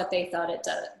that's what they thought it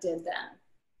did then.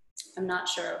 I'm not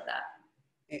sure of that.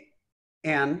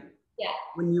 Anne? Yeah.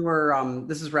 When you were,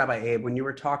 this is Rabbi Abe, when you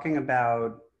were talking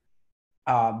about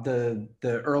the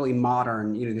early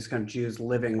modern, these kind of Jews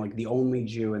living like the only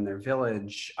Jew in their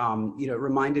village, it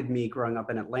reminded me growing up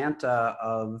in Atlanta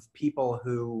of people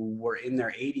who were in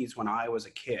their 80s when I was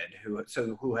a kid, who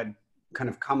had kind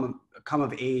of come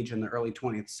of age in the early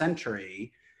 20th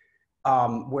century,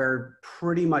 where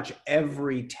pretty much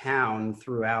every town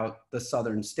throughout the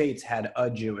southern states had a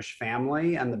Jewish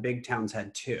family, and the big towns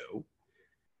had 2.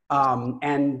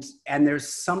 And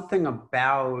there's something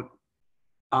about,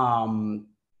 I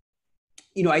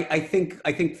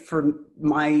think for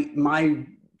my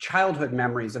childhood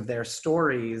memories of their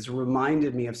stories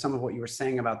reminded me of some of what you were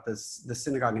saying about the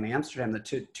synagogue in Amsterdam, that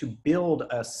to build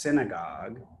a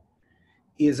synagogue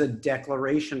is a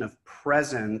declaration of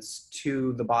presence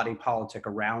to the body politic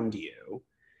around you.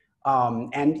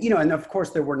 And, you know, and of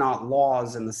course there were not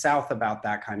laws in the South about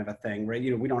that kind of a thing, right?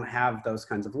 You know, we don't have those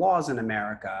kinds of laws in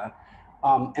America.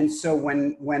 And so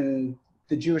when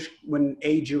a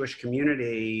Jewish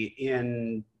community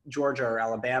in Georgia or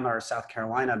Alabama or South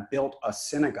Carolina built a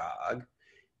synagogue,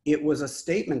 it was a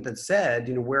statement that said,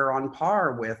 you know, we're on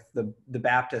par with the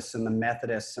Baptists and the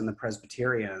Methodists and the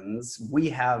Presbyterians. We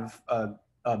have a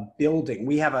building,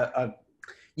 we have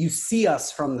you see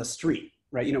us from the street,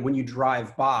 right? You know, when you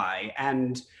drive by,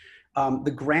 and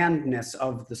the grandness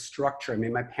of the structure. I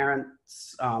mean, my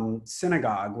parents'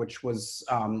 synagogue, which was,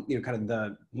 you know, kind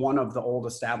of one of the old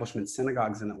establishment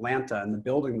synagogues in Atlanta, and the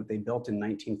building that they built in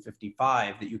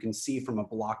 1955 that you can see from a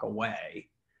block away.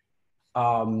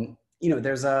 You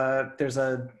know,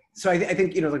 so I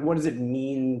think, you know, like, what does it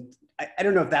mean? I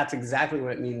don't know if that's exactly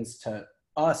what it means to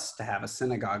us to have a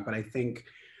synagogue, but I think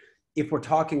if we're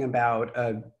talking about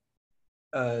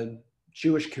a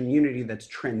Jewish community that's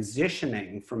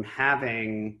transitioning from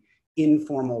having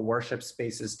informal worship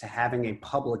spaces to having a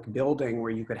public building where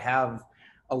you could have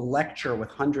a lecture with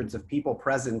hundreds of people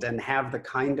present and have the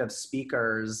kind of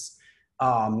speakers,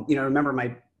 you know,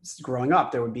 remember growing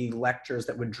up, there would be lectures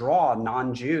that would draw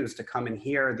non-Jews to come and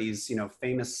hear these, you know,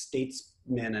 famous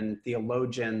statesmen and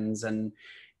theologians and,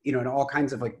 you know, and all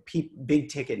kinds of like big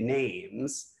ticket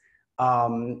names.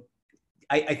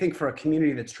 I think for a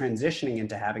community that's transitioning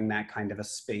into having that kind of a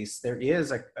space, there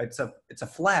is it's a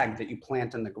flag that you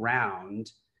plant in the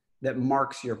ground that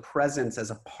marks your presence as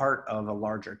a part of a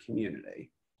larger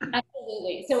community.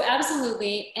 Absolutely. So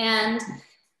absolutely. And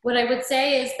what I would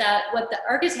say is that what the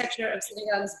architecture of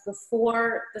synagogues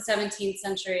before the 17th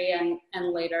century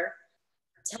and later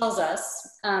tells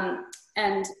us,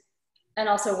 and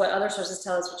also what other sources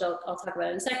tell us, which I'll talk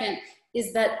about in a second,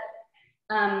 is that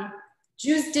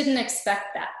Jews didn't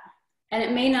expect that. And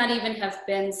it may not even have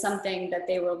been something that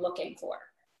they were looking for,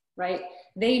 right?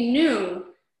 They knew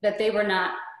that they were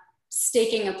not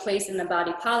staking a place in the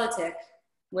body politic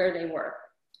where they were,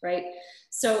 right?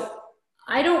 So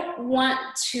I don't want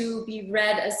to be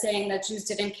read as saying that Jews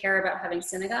didn't care about having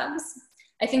synagogues.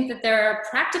 I think that there are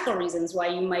practical reasons why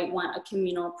you might want a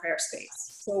communal prayer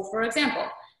space. So for example,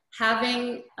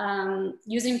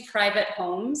 using private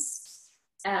homes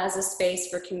as a space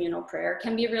for communal prayer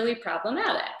can be really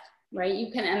problematic, right?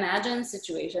 You can imagine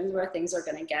situations where things are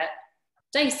going to get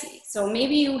dicey. So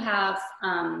maybe you have,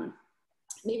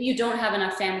 maybe you don't have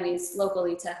enough families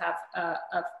locally to have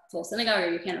a full synagogue,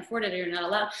 or you can't afford it, or you're not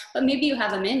allowed, but maybe you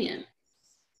have a minyan.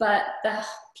 But the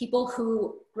people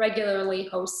who regularly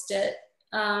host it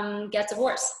get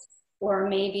divorced, or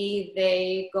maybe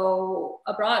they go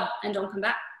abroad and don't come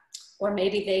back, or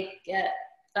maybe they get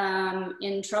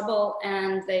in trouble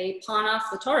and they pawn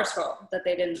off the Torah scroll that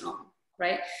they didn't own,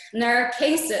 right? And there are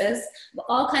cases,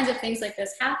 all kinds of things like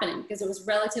this happening because it was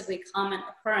relatively common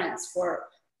occurrence for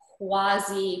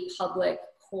quasi-public,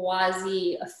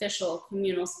 quasi-official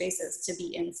communal spaces to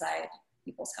be inside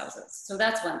people's houses. So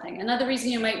that's one thing. Another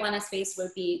reason you might want a space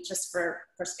would be just for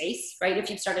space, right? If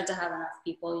you started to have enough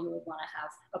people, you would want to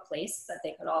have a place that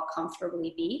they could all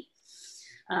comfortably be.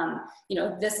 You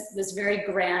know, this very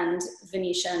grand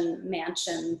Venetian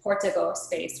mansion portico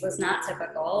space was not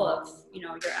typical of, you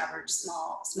know, your average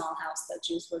small house that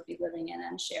Jews would be living in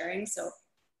and sharing. So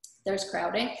there's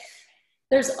crowding.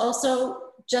 There's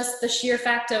also just the sheer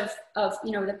fact of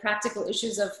you know, the practical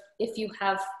issues of if you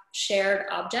have shared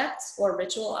objects or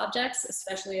ritual objects,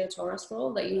 especially a Torah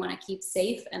scroll that you want to keep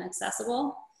safe and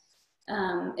accessible.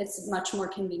 It's much more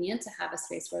convenient to have a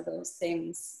space where those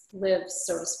things live,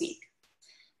 so to speak.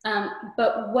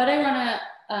 But what I want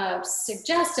to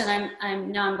suggest, and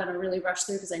I'm going to really rush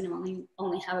through because I know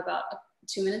only have about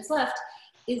 2 minutes left,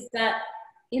 is that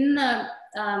in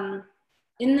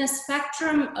the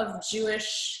spectrum of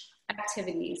Jewish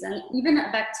activities, and even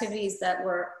of activities that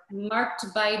were marked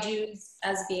by Jews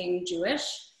as being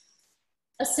Jewish,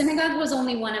 a synagogue was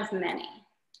only one of many,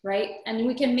 right? And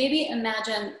we can maybe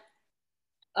imagine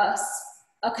a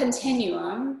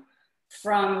continuum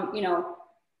from, you know,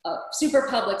 a super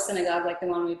public synagogue like the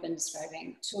one we've been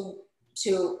describing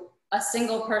to a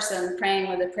single person praying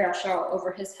with a prayer shawl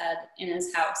over his head in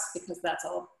his house because that's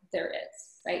all there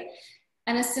is, right?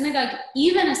 And a synagogue,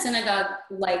 even a synagogue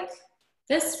like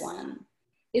this one,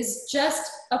 is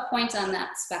just a point on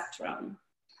that spectrum.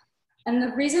 And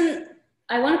the reason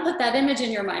I want to put that image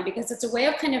in your mind, because it's a way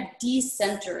of kind of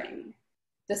decentering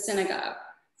the synagogue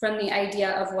from the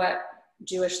idea of what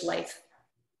Jewish life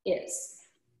is.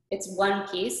 It's one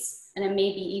piece, and it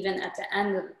may be even at the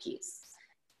end of the piece.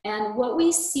 And what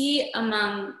we see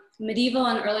among medieval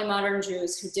and early modern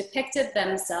Jews who depicted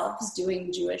themselves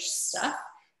doing Jewish stuff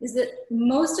is that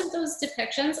most of those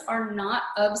depictions are not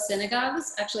of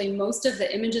synagogues. Actually, most of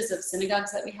the images of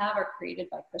synagogues that we have are created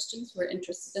by Christians who are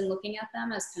interested in looking at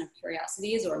them as kind of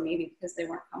curiosities, or maybe because they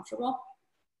weren't comfortable.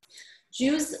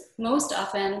 Jews most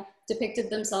often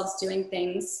depicted themselves doing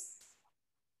things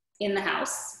in the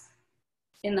house,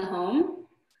 in the home,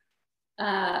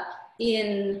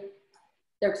 in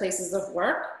their places of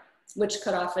work, which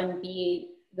could often be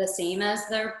the same as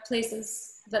their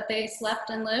places that they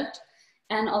slept and lived,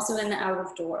 and also in the out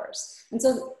of doors. And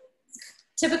so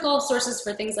typical sources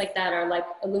for things like that are like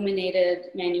illuminated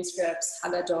manuscripts,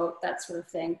 Haggadot, that sort of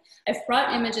thing. I've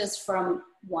brought images from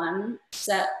one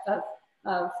set of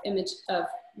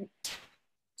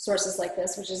sources like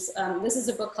this, which is, this is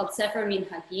a book called Sefer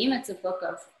Minhagim. It's a book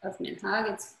of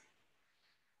Minhag.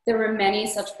 There were many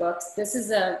such books. This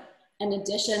is an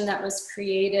edition that was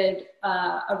created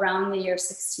around the year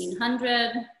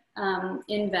 1600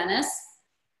 in Venice.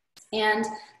 And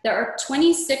there are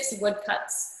 26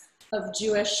 woodcuts of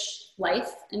Jewish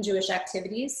life and Jewish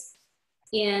activities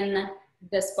in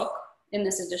this book, in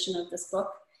this edition of this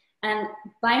book. And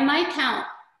by my count,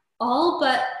 all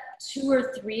but 2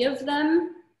 or 3 of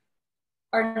them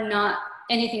are not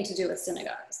anything to do with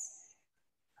synagogues.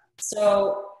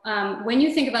 So when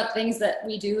you think about things that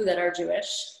we do that are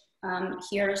Jewish,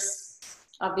 here's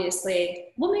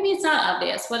obviously, well, maybe it's not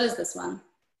obvious. What is this one?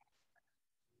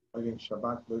 Lighting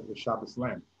Shabbat, the Shabbos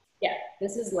lamp. Yeah,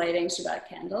 this is lighting Shabbat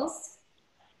candles.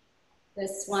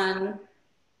 This one's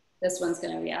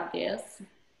going to be obvious.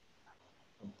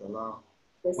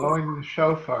 Blowing the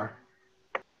shofar.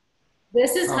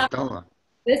 This is Havdalah.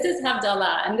 This is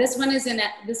Havdalah, and this one is in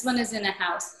a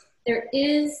house. There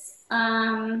is,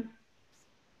 did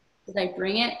I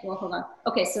bring it? Well, hold on.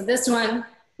 Okay, so this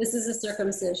is a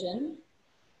circumcision.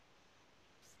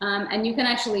 And you can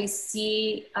actually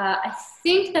see, I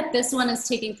think that this one is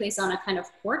taking place on a kind of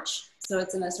porch. So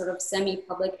it's in a sort of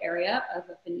semi-public area of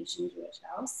a Phoenician Jewish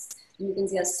house. And you can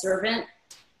see a servant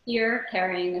here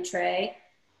carrying a tray.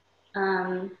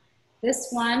 This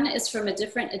one is from a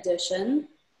different edition.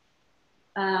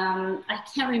 I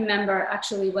can't remember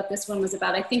actually what this one was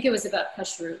about. I think it was about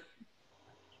kashrut,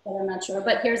 but I'm not sure.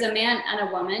 But here's a man and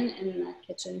a woman in the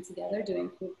kitchen together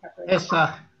doing food preparation.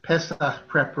 Pesach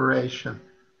preparation.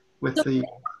 With so the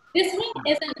this one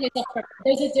isn't Pesach preparation.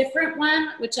 There's a different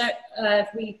one, which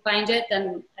if we find it,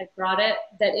 then I brought it,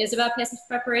 that is about Pesach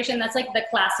preparation. That's like the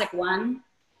classic one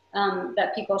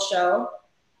that people show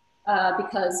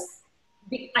because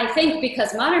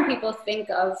modern people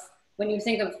think of, when you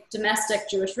think of domestic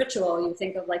Jewish ritual, you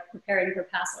think of like preparing for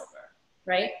Passover,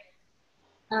 right?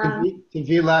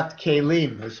 Tevilat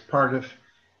Kelim is part of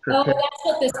preparing. Oh, that's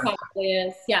what this probably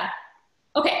is, yeah.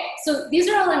 Okay, so these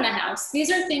are all in the house.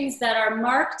 These are things that are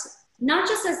marked not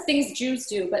just as things Jews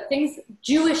do, but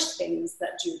Jewish things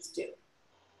that Jews do,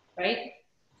 right?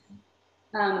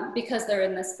 Because they're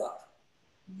in this book.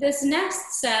 This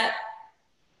next set,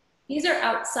 these are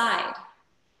outside,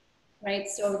 right?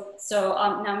 So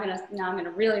now I'm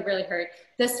gonna really hurry.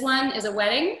 This one is a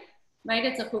wedding, right?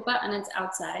 It's a chuppah and it's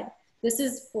outside. This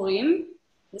is Purim.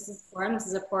 This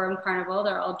is a Purim carnival.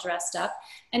 They're all dressed up.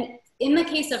 And in the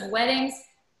case of weddings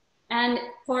and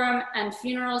Purim and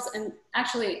funerals and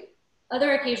actually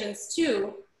other occasions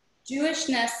too,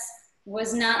 Jewishness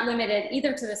was not limited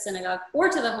either to the synagogue or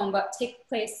to the home, but took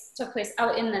place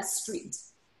out in the street,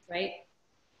 right?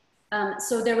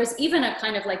 So there was even a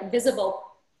kind of like visible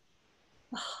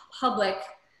public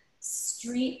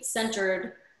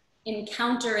street-centered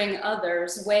encountering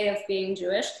others way of being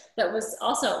Jewish that was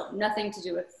also nothing to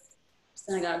do with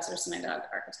synagogues or synagogue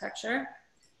architecture.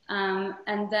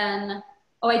 And then,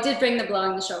 I did bring the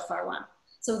blowing the shofar one.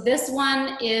 So this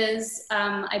one is,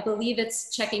 I believe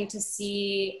it's checking to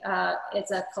see, it's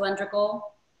a calendrical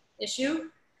issue.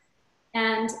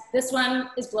 And this one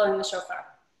is blowing the shofar.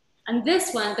 And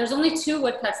this one, there's only 2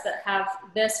 woodcuts that have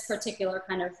this particular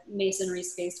kind of masonry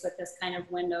space with this kind of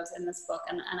windows in this book.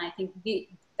 And I think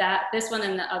this one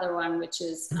and the other one, which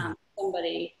is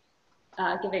somebody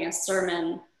giving a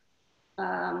sermon,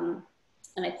 and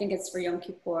I think it's for Yom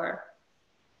Kippur,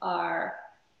 are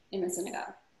in the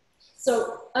synagogue.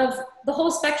 So of the whole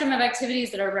spectrum of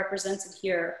activities that are represented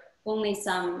here, only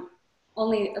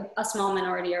a small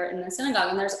minority are in the synagogue.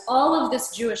 And there's all of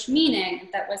this Jewish meaning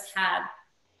that was had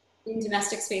in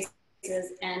domestic spaces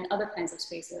and other kinds of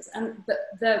spaces. And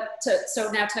so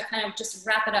now to kind of just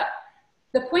wrap it up,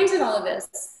 the point of all of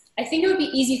this, I think it would be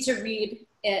easy to read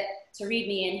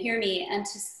me and hear me and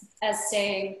as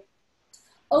saying,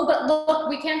 oh, but look,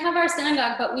 we can't have our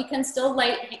synagogue, but we can still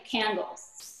light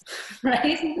candles.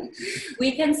 right?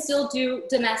 We can still do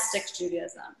domestic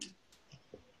Judaism.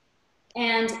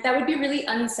 And that would be really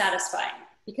unsatisfying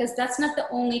because that's not the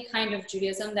only kind of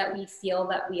Judaism that we feel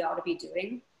that we ought to be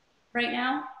doing right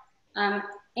now.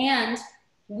 And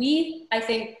we, I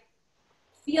think,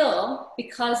 feel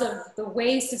because of the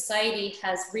way society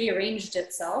has rearranged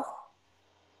itself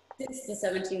since the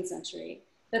 17th century,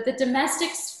 that the domestic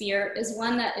sphere is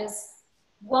one that is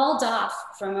walled off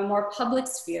from a more public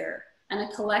sphere and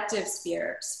a collective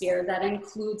sphere that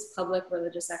includes public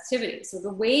religious activity. So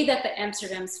the way that the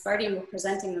Amsterdam Sephardim were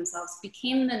presenting themselves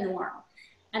became the norm.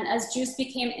 And as Jews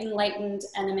became enlightened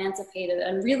and emancipated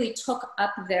and really took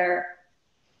up their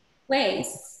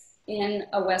place in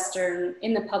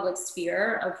the public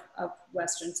sphere of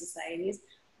Western societies,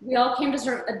 we all came to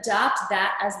sort of adopt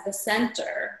that as the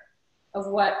center of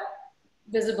what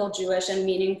visible Jewish and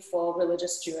meaningful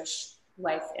religious Jewish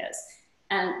life is.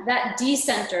 And that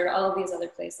decentered all of these other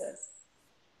places.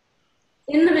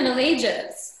 In the Middle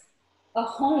Ages, a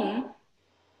home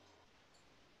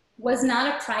was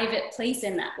not a private place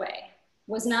in that way,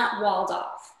 was not walled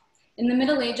off. In the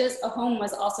Middle Ages, a home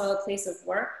was also a place of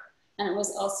work, and it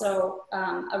was also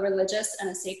a religious and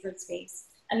a sacred space.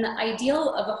 And the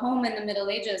ideal of a home in the Middle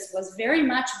Ages was very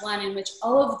much one in which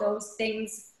all of those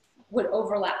things would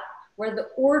overlap, where the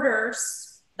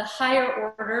orders, the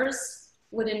higher orders,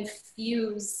 would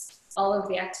infuse all of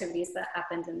the activities that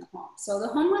happened in the home. So the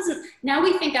home wasn't, now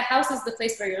we think a house is the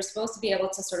place where you're supposed to be able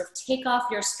to sort of take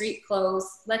off your street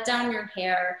clothes, let down your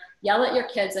hair, yell at your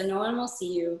kids and no one will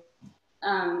see you,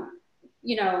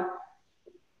 not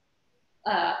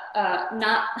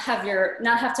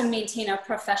have to maintain a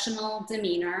professional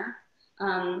demeanor,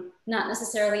 not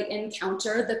necessarily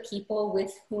encounter the people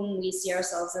with whom we see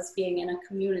ourselves as being in a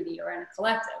community or in a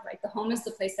collective, right? The home is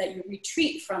the place that you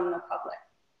retreat from the public.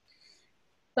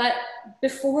 But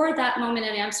before that moment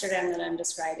in Amsterdam that I'm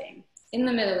describing, in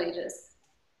the Middle Ages,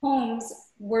 homes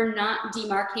were not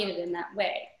demarcated in that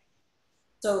way.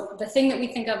 So the thing that we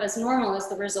think of as normal is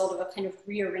the result of a kind of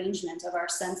rearrangement of our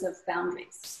sense of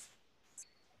boundaries.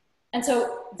 And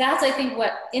so that's, I think,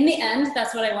 what, in the end,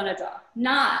 that's what I want to draw.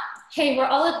 Not, hey, we're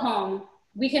all at home.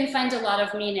 We can find a lot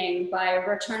of meaning by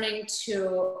returning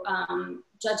to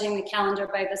judging the calendar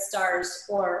by the stars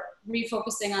or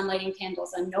refocusing on lighting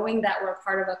candles and knowing that we're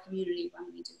part of a community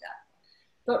when we do that.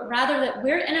 But rather that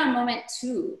we're in a moment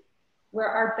too, where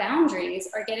our boundaries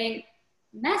are getting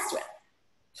messed with,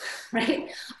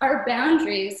 right? Our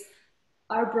boundaries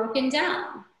are broken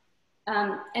down.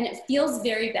 And it feels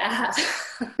very bad.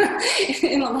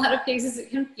 In a lot of cases,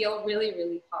 it can feel really,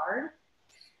 really hard.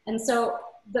 And so,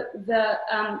 but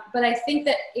I think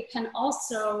that it can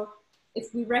also,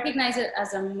 if we recognize it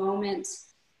as a moment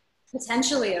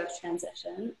potentially of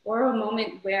transition, or a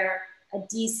moment where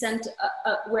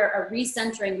where a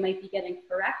recentering might be getting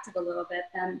corrected a little bit,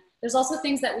 then there's also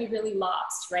things that we really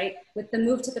lost, right? With the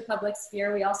move to the public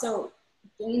sphere, we also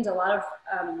gained a lot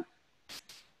of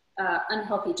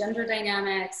unhealthy gender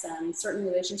dynamics and certain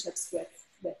relationships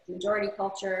with majority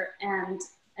culture. And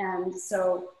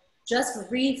so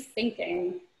just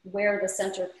rethinking where the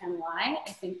center can lie,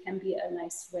 I think can be a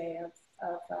nice way of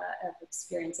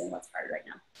experiencing what's hard right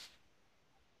now.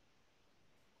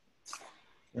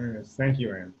 Very nice. Thank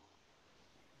you, Anne.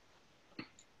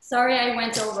 Sorry I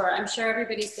went over. I'm sure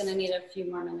everybody's going to need a few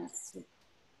more minutes.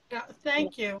 Yeah,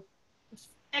 thank you.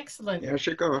 Excellent.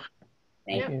 Yasher koach.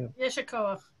 Thank you. Yasher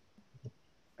koach.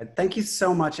 Thank you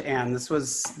so much, Anne. This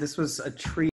was a treat.